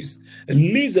father's slaves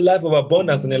lives a life of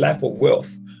abundance and a life of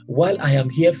wealth, while I am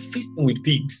here feasting with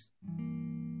pigs?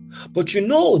 But you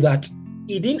know that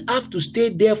he didn't have to stay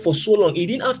there for so long. He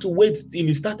didn't have to wait till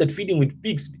he started feeding with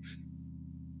pigs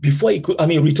before he could,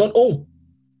 return home.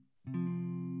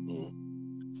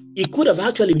 He could have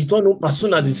actually returned home as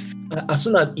soon as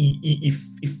he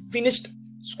finished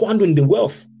squandering the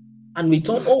wealth and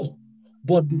returned home.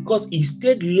 But because he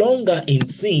stayed longer in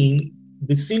sin,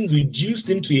 the sin reduced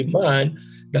him to a man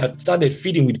that started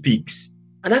feeding with pigs.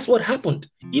 And that's what happened.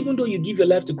 Even though you give your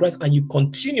life to Christ and you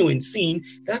continue in sin,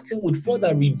 that sin would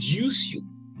further reduce you.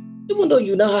 Even though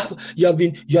you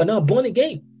are now born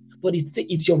again. But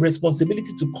it's your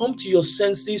responsibility to come to your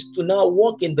senses to now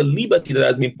walk in the liberty that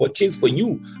has been purchased for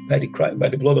you by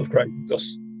the blood of Christ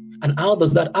Jesus. And how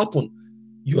does that happen?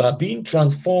 You are being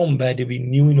transformed by the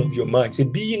renewing of your mind. Say,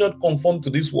 be ye not conformed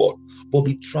to this world, but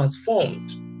be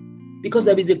transformed. Because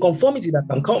there is a conformity that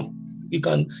can come. you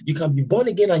can be born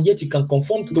again and yet you can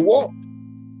conform to the world.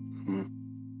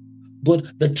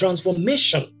 But the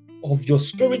transformation of your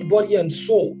spirit, body, and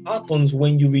soul happens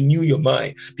when you renew your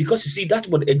mind. Because you see, that's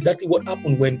exactly what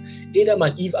happened when Adam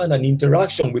and Eve had an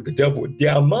interaction with the devil.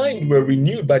 Their mind were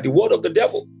renewed by the word of the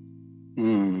devil.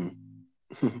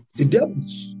 The devil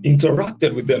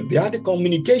interacted with them. They had a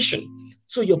communication.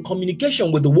 So your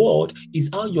communication with the world is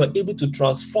how you are able to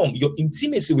transform. Your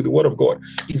intimacy with the word of God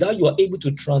is how you are able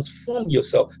to transform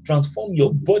yourself, transform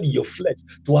your body, your flesh,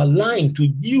 to align, to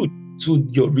yield to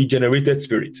your regenerated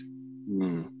spirit.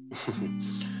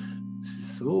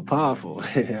 So powerful.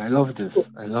 I love this.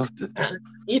 I love it.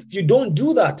 If you don't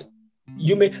do that,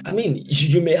 you may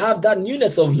have that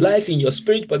newness of life in your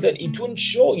spirit, but then it won't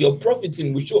show. Your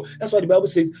profiting will show. That's why the Bible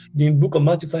says in the book of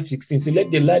Matthew 5:16, say, let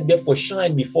the light therefore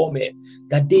shine before men,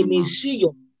 that they may see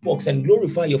your works and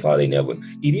glorify your Father in heaven.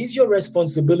 It is your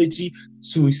responsibility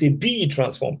to say, be ye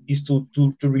transformed, is to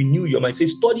renew your mind. Say,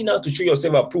 study now to show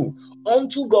yourself approved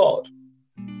unto God,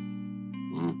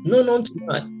 not unto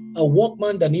man, a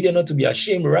workman that needed not to be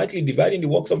ashamed, rightly dividing the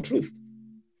works of truth.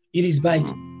 It is by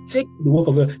taking the work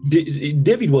of God.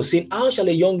 David was saying, how shall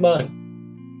a young man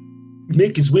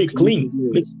make his way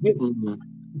clean?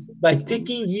 By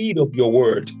taking heed of your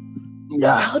word.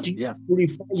 How do you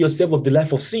purify yourself of the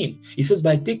life of sin? He says,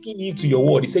 by taking heed to your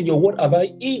word. He said, your word have I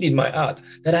hid in my heart,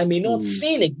 that I may not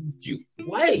sin against you.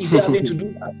 Why is he having to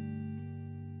do that?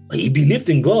 He believed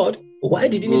in God. Why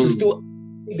did he need to still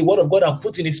take the word of God and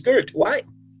put in his spirit? Why?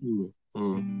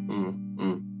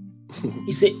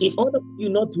 He said, in order for you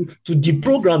not to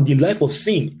deprogram the life of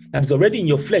sin that is already in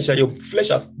your flesh and your flesh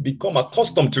has become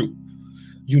accustomed to,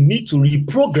 you need to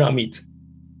reprogram it.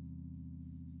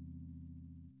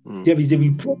 There is a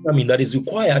reprogramming that is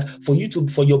required for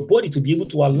your body to be able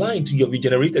to align to your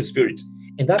regenerated spirit.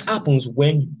 And that happens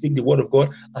when you take the word of God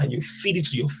and you feed it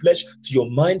to your flesh, to your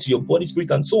mind, to your body,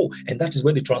 spirit, and soul. And that is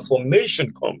when the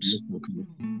transformation comes.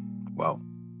 Wow.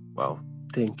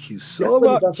 Thank you so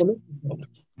much.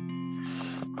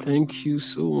 Thank you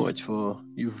so much for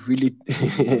you've really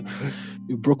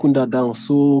you've broken that down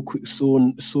so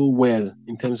well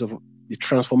in terms of the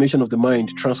transformation of the mind.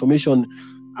 Transformation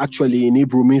actually in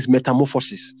Hebrew means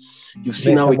metamorphosis. You've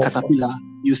seen how a caterpillar,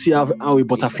 you see how a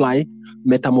butterfly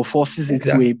metamorphoses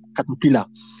into a caterpillar.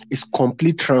 It's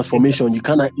complete transformation. You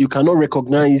cannot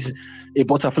recognize a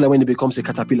butterfly when it becomes a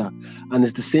caterpillar. And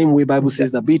it's the same way Bible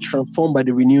says that be transformed by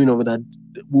the renewing of that.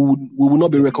 We will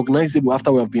not be recognizable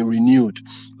after we have been renewed.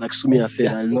 Like Sumi has said,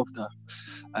 I love that.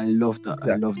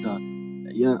 Exactly. I love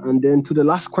that. Yeah, and then to the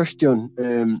last question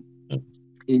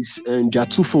is they are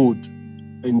twofold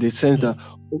in the sense that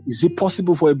is it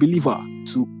possible for a believer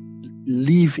to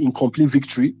live in complete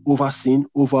victory over sin,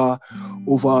 over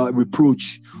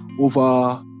reproach,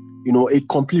 over a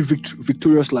complete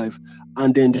victorious life?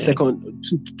 And then the second,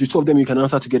 the two of them you can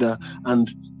answer together. And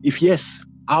if yes,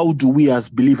 how do we as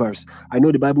believers? I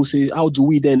know the Bible says, how do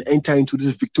we then enter into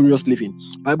this victorious living?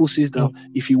 Bible says that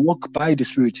if you walk by the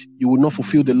Spirit, you will not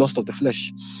fulfill the lust of the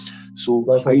flesh. So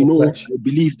I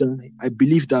believe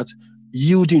that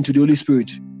yielding to the Holy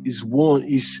Spirit is one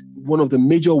of the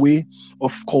major way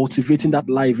of cultivating that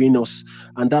life in us,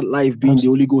 and that life being the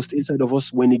Holy Ghost inside of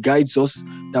us when He guides us,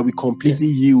 that we completely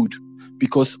yield.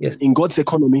 Because in God's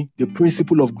economy, the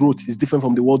principle of growth is different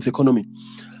from the world's economy.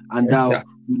 And now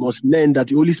we must learn that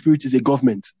the Holy Spirit is a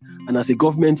government. And as a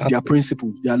government, there are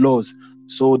principles, there are laws.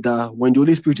 So that when the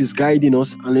Holy Spirit is guiding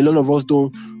us, and a lot of us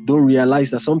don't realize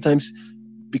that sometimes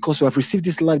because we have received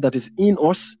this life that is in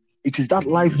us, it is that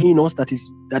life in us that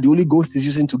the Holy Ghost is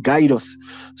using to guide us.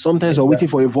 Sometimes we're waiting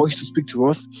for a voice to speak to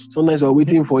us. Sometimes we're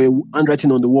waiting for a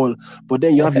handwriting on the wall. But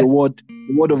then you have your word,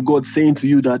 the word of God saying to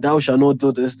you that thou shalt not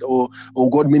do this, or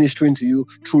God ministering to you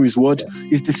through His word.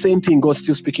 It's the same thing, God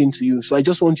still speaking to you. So I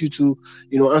just want you to,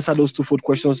 answer those twofold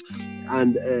questions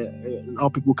and how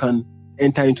people can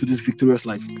enter into this victorious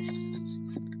life.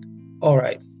 All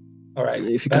right.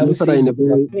 If you can answer that in a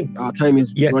very, our time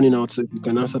is running out, so if you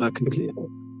can answer that quickly.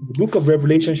 The book of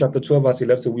Revelation chapter 12 verse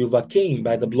 11 says, we overcame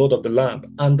by the blood of the Lamb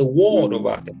and the word of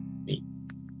our testimony.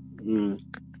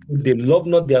 They love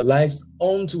not their lives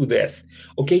unto death.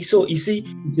 Okay, so you see,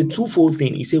 it's a twofold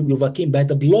thing. He said we overcame by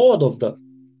the blood of the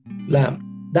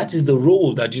Lamb. That is the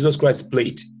role that Jesus Christ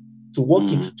played to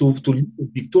walk in, to live a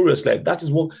victorious life. That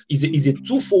is what is a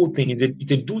twofold thing.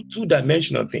 It's a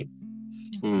two-dimensional thing.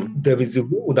 There is a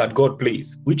role that God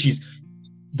plays, which is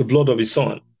the blood of His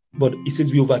Son. But He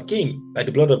says we overcame by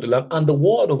the blood of the Lamb and the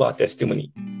word of our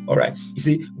testimony. All right. You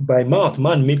see, by mouth,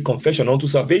 man made confession unto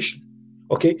salvation.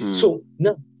 Okay. So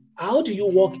now, how do you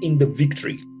walk in the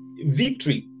victory?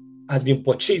 Victory has been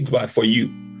purchased for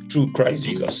you through Christ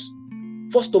Jesus.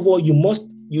 First of all, you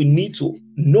need to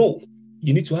know,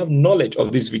 you need to have knowledge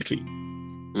of this victory.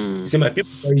 You say, my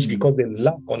people perish because they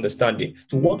lack understanding.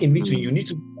 To walk in victory, you need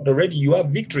to already you have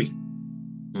victory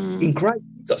in Christ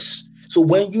Jesus. So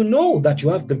when you know that you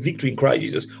have the victory in Christ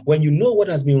Jesus, when you know what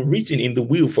has been written in the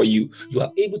will for you, you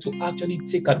are able to actually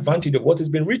take advantage of what has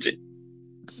been written.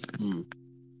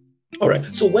 All right.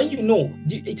 So when you know,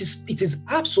 it is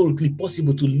absolutely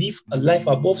possible to live a life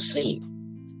above sin.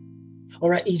 All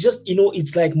right. It's just,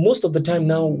 it's like most of the time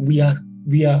now we are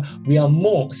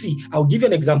more. See, I'll give you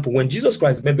an example. When Jesus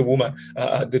Christ met the woman,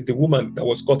 the woman that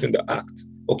was caught in the act,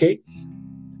 okay?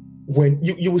 When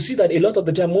you will see that a lot of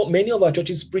the time, many of our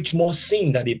churches preach more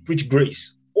sin than they preach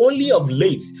grace. Only of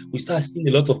late, we start seeing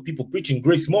a lot of people preaching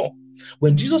grace more.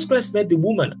 When Jesus Christ met the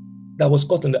woman that was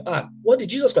caught in the act, what did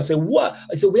Jesus Christ say? What?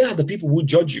 I said, where are the people who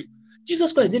judge you?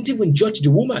 Jesus Christ didn't even judge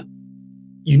the woman.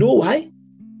 You know why?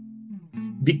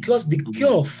 Because the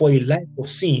cure for a life of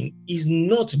sin is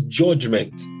not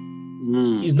judgment.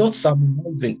 It's not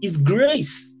sermonizing. It's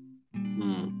grace.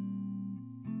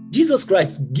 Jesus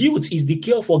Christ's guilt is the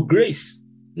cure for grace,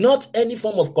 not any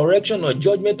form of correction or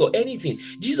judgment or anything.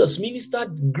 Jesus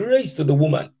ministered grace to the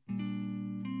woman.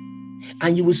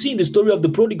 And you will see in the story of the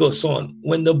prodigal son,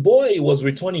 when the boy was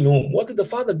returning home, what did the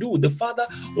father do? The father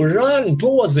ran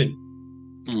towards him.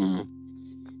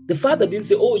 The father didn't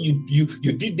say, oh, you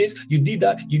did this, you did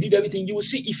that, you did everything. You will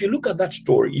see, if you look at that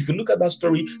story,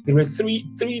 there were three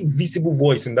visible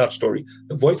voices in that story.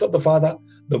 The voice of the father,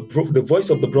 the voice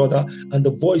of the brother, and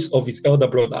the voice of his elder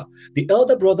brother. The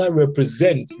elder brother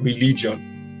represents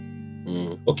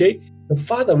religion. Okay? The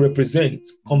father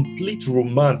represents complete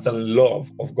romance and love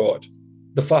of God.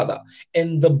 The father.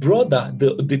 And the brother,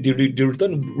 the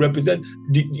return represent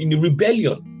the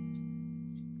rebellion.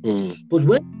 But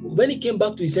when he came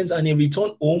back to his senses and he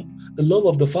returned home, the love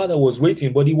of the father was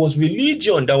waiting, but it was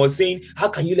religion that was saying, how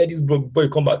can you let this boy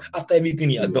come back after everything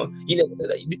he has done? It's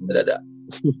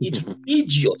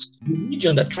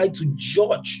religion that tried to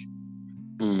judge.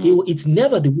 It's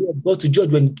never the way of God to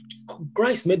judge. When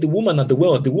Christ met the woman at the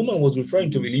well, the woman was referring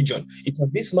to religion. It's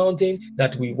on this mountain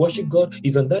that we worship God.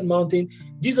 It's on that mountain.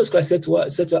 Jesus Christ said to her,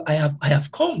 I have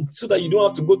come so that you don't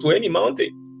have to go to any mountain.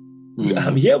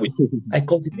 I'm here with you. I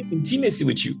cultivate intimacy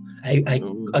with you. I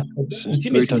cultivate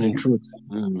intimacy and in truth.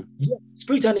 Yes,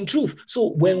 spirit and in truth.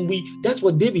 So that's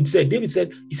what David said. David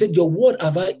said, your word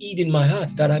have I hid in my heart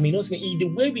that I may not sin. The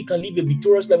way we can live a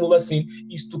victorious life over sin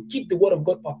is to keep the word of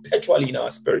God perpetually in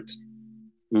our spirit.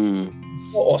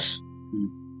 For us.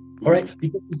 All right?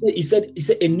 Because he said,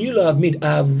 a new law I've made,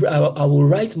 I will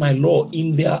write my law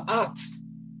in their hearts.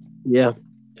 Yeah.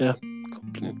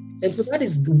 Completely. And so that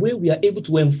is the way we are able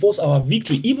to enforce our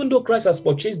victory. Even though Christ has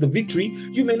purchased the victory,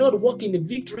 you may not walk in the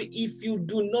victory if you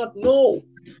do not know.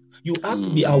 You have to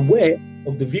be aware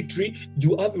of the victory.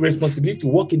 You have a responsibility to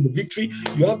walk in the victory.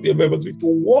 You have a responsibility to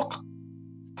walk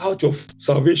out of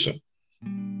salvation.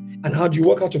 And how do you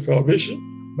walk out of salvation?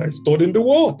 By studying the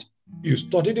word. You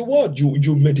study the word.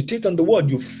 You meditate on the word.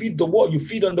 You feed the word. You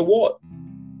feed on the word.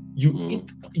 You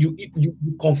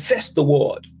confess the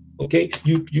word. Okay,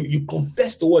 you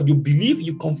confess the word. You believe,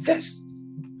 you confess.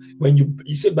 When you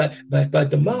say by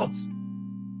the mouth,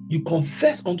 you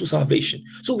confess unto salvation.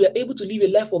 So we are able to live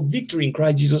a life of victory in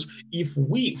Christ Jesus if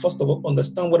we, first of all,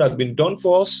 understand what has been done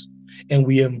for us, and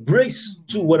we embrace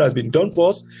too what has been done for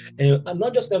us, and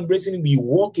not just embracing, we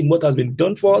walk in what has been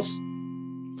done for us.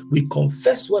 We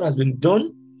confess what has been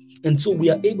done, and so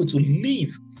we are able to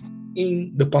live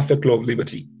in the perfect law of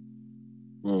liberty.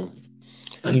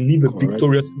 And live a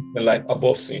victorious life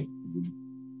above sin.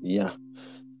 Yeah,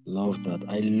 love that.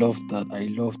 I love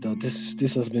that.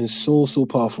 This has been so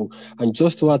powerful. And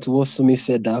just to add to what Sumi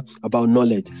said that about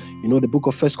knowledge, the book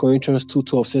of 1 Corinthians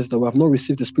 2:12 says that we have not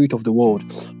received the spirit of the world,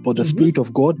 but the spirit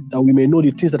of God, that we may know the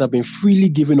things that have been freely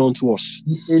given unto us.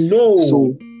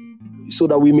 So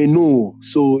that we may know.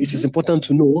 So it is important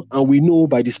to know, and we know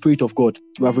by the Spirit of God.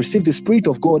 We have received the Spirit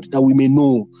of God that we may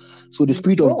know. So the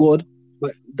Spirit of God,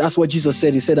 that's what Jesus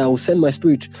said. He said, I will send my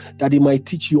Spirit that He might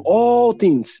teach you all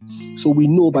things. So we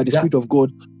know by the Spirit of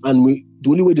God, and the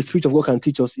only way the Spirit of God can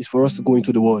teach us is for us to go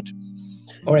into the Word.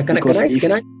 All right, can I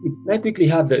quickly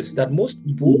have this? That most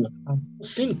people are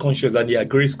sin conscious than they are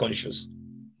grace conscious.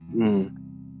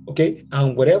 Okay,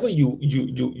 and whatever you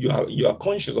are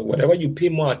conscious of, whatever you pay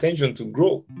more attention to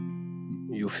grow,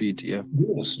 you feed.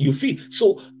 You feed.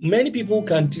 So many people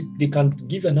can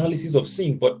give analysis of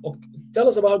sin, but tell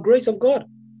us about grace of God.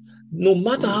 No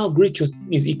matter how great your sin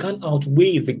is, it can't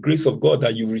outweigh the grace of God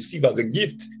that you receive as a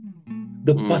gift.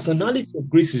 The personality of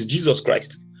grace is Jesus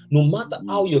Christ. No matter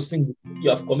how your sin you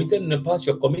have committed in the past,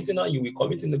 you're committing now, you will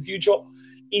commit in the future.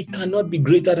 it cannot be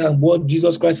greater than what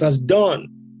Jesus Christ has done.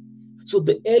 So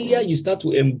the earlier you start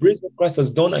to embrace what Christ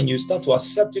has done and you start to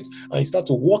accept it and you start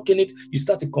to walk in it, you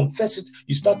start to confess it,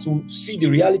 you start to see the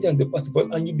reality and the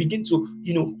possibility, and you begin to,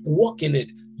 walk in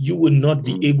it, you will not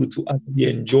be able to actually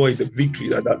enjoy the victory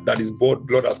that is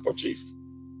blood has purchased.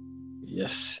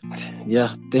 Yes.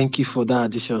 Yeah. Thank you for that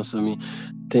addition, Sumi.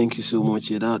 Thank you so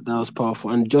much. Yeah, that was powerful.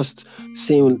 And just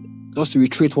to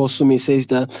reiterate what Sumi says,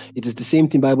 that it is the same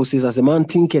thing Bible says, as a man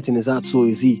thinketh in his heart, so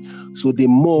is he. So the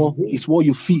more is what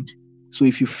you feed. So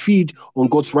if you feed on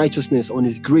God's righteousness, on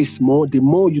his grace the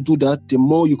more you do that, the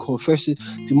more you confess it,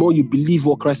 the more you believe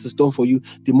what Christ has done for you,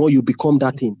 the more you become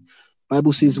that thing.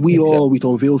 Bible says we all with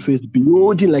unveiled face,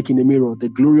 beholding like in a mirror the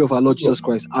glory of our Lord Jesus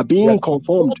Christ, are being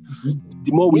conformed.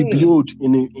 The more we behold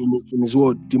in his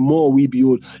word, the more we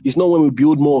behold. It's not when we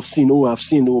behold more of sin, I've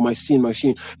sinned, my sin.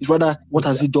 It's rather, what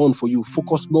has he done for you?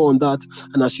 Focus more on that.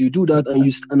 And as you do that,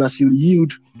 and as you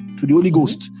yield to the Holy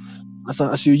Ghost,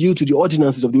 as you yield to the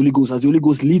ordinances of the Holy Ghost, as the Holy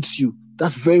Ghost leads you,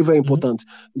 that's very, very important.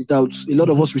 Is that a lot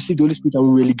of us receive the Holy Spirit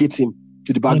and we relegate him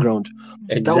to the background.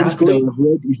 Exactly. That Holy Spirit that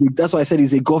we've read, that's why I said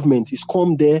it's a government. It's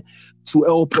come there to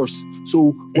help us.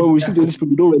 So when we receive the Holy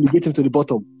Spirit, we don't relegate him to the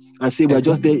bottom and say we're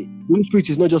just there. The Holy Spirit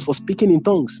is not just for speaking in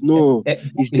tongues. No,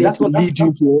 it's there to lead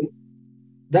you to.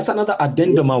 That's another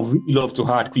addendum I would really love to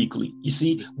add quickly. You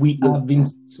see, we have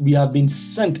been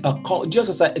sent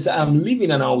just as I am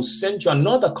leaving and I will send you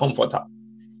another comforter.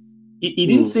 He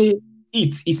didn't say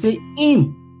it, he said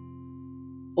him.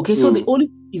 Okay, so the Holy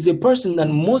Spirit is a person that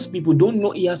most people don't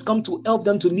know. He has come to help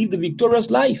them to live the victorious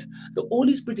life. The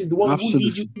Holy Spirit is the one who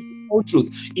leads you to all truth.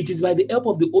 It is by the help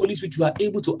of the Holy Spirit you are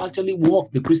able to actually walk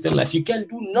the Christian life. You can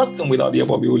do nothing without the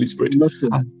help of the Holy Spirit.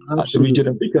 As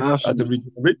a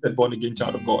regenerated, born again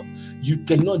child of God, you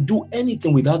cannot do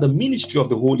anything without the ministry of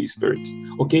the Holy Spirit.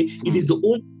 Okay, it is the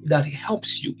Holy that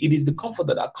helps you. It is the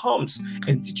comforter that comes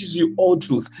and teaches you all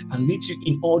truth and leads you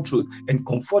in all truth and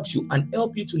comforts you and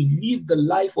help you to live the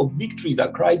life of victory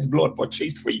that Christ's blood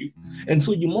purchased for you. And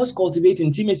so you must cultivate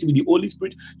intimacy with the Holy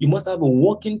Spirit. You must have a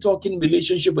walking, talking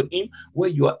relationship with him where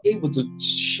you are able to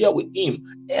share with him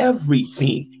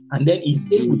everything, and then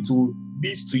he's able to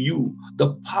release to you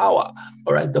the power.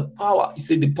 All right, the power. He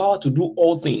said the power to do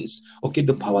all things. Okay,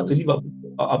 the power to live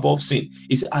above sin.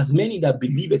 He said, as many that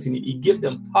believe it in him, he gave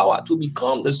them power to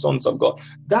become the sons of God.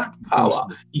 That power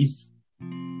is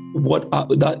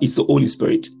that is the Holy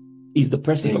Spirit. Is the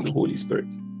person of the Holy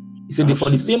Spirit. He said, for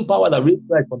the same power that raised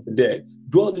Christ from the dead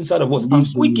dwells inside of us and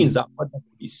quickens our mortal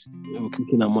bodies.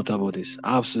 Quicken our mortal bodies.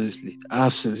 Absolutely.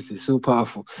 So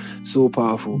powerful.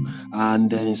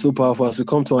 And so powerful. As we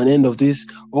come to an end of this,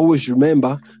 always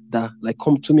remember that, like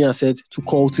to me, I said, to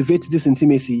cultivate this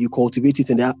intimacy, you cultivate it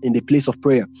in the place of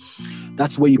prayer.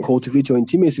 That's where you cultivate your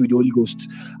intimacy with the Holy Ghost.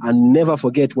 And never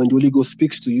forget, when the Holy Ghost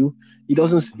speaks to you, it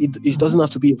doesn't have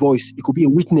to be a voice. It could be a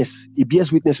witness. It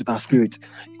bears witness with our spirit.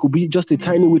 It could be just a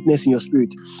tiny witness in your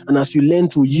spirit. And as you learn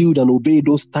to yield and obey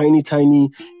those tiny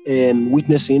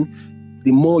witnessing,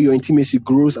 the more your intimacy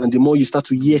grows and the more you start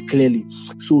to hear clearly.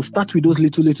 So start with those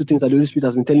little things that the Holy Spirit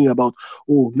has been telling you about.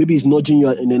 Maybe he's nudging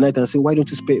you in the night and say, why don't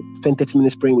you spend 30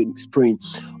 minutes praying?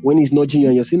 When he's nudging you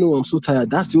and you say, no, I'm so tired.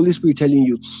 That's the Holy Spirit telling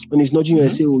you. When he's nudging you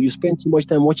and say, you spend too much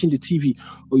time watching the TV,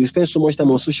 or you spend so much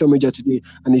time on social media today,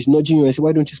 and he's nudging you and say,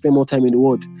 why don't you spend more time in the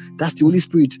Word? That's the Holy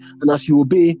Spirit. And as you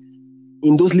obey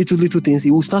in those little things,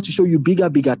 it will start to show you bigger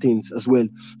things as well.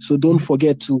 So don't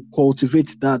forget to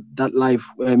cultivate that life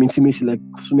intimacy, like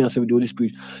Sumi has said, with the Holy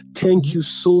Spirit. Thank you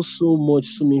so much,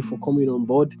 Sumi, for coming on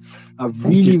board. I've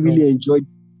really enjoyed,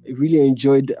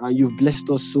 and you've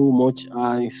blessed us so much.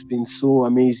 It's been so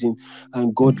amazing,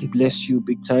 and God bless you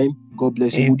big time. God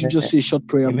bless you. Would you just say a short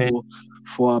prayer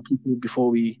for our people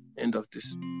before we end of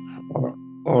this?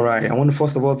 All right. I want to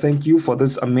first of all thank you for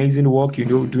this amazing work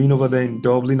you're doing over there in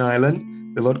Dublin, Ireland.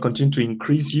 The Lord continue to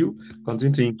increase you,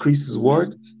 continue to increase his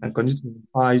work, and continue to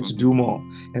inspire you to do more.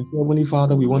 And so, Heavenly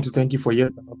Father, we want to thank you for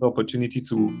yet another opportunity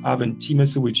to have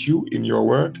intimacy with you in your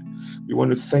word. We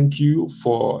want to thank you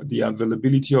for the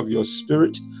availability of your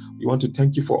spirit. We want to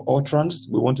thank you for utterance.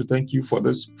 We want to thank you for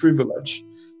this privilege.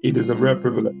 It is a rare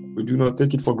privilege. We do not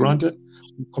take it for granted.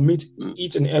 We commit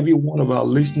each and every one of our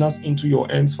listeners into your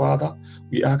hands, Father.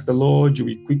 We ask the Lord, you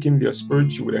will quicken their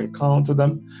spirit, you will encounter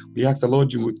them. We ask the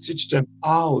Lord, you will teach them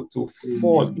how to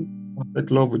fall in perfect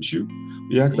love with you.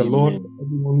 We ask the Lord,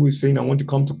 everyone who is saying, I want to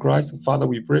come to Christ, Father,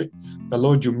 we pray, the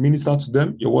Lord, you minister to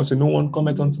them. Your word says, no one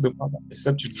cometh unto the Father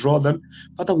except you draw them.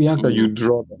 Father, we ask that you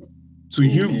draw them to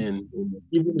you,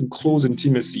 even in close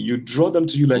intimacy. You draw them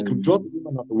to you like you draw the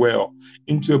woman at the well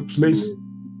into a place,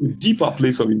 a deeper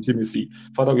place of intimacy.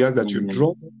 Father, we ask that you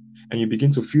draw them and you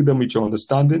begin to fill them with your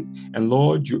understanding. And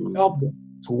Lord, you help them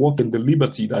to walk in the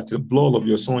liberty that the blood of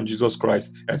your Son, Jesus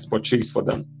Christ, has purchased for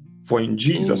them. For in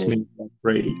Jesus' name I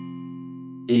pray.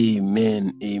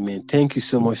 Amen. Amen. Thank you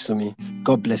so much, Sumi.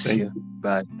 God bless you.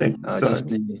 Bye. Thank you, just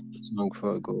play a song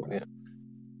for a go. Yeah.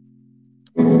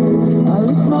 I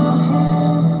lift my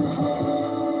hands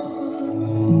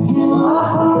in my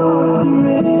heart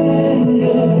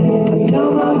surrender.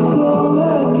 Tell my soul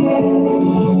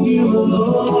again, you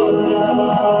alone.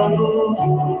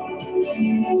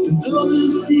 Though the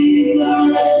seas are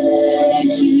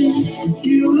raging,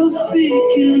 you will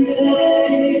speak and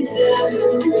take them.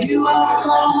 You are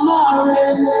from my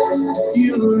rest,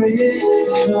 you are in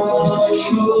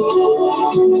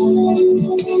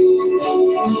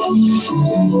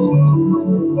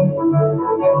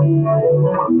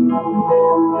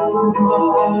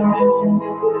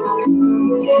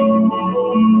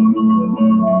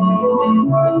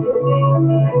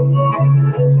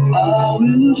I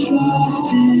will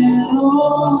trust in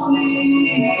only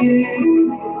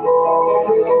you.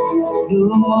 No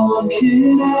one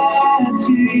can add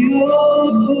to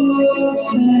your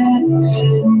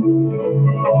perfection.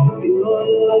 You're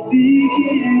the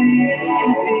beginning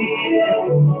and the end.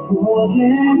 More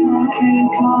than I can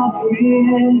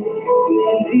comprehend.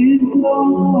 There is no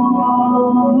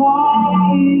one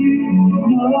like you.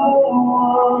 No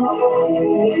one.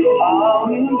 I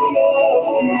will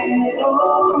trust in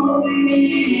only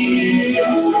you.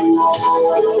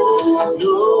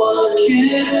 No one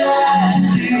can add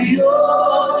to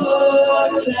your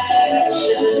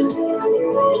perfection.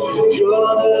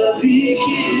 You're the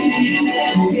beginning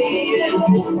and the end.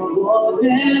 More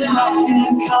than I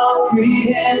can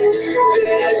comprehend.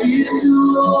 There is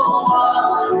no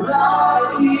one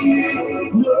like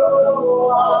you. No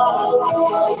one.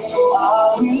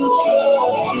 I will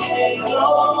trust in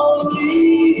only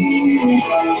you.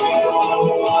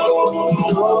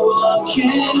 No one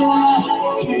can add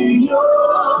to your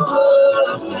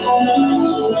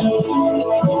perfection.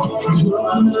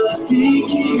 You're the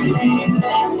beginning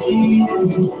and the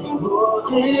end. More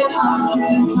than I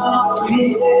can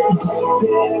comprehend.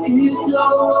 There is no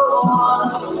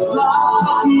one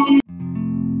like you.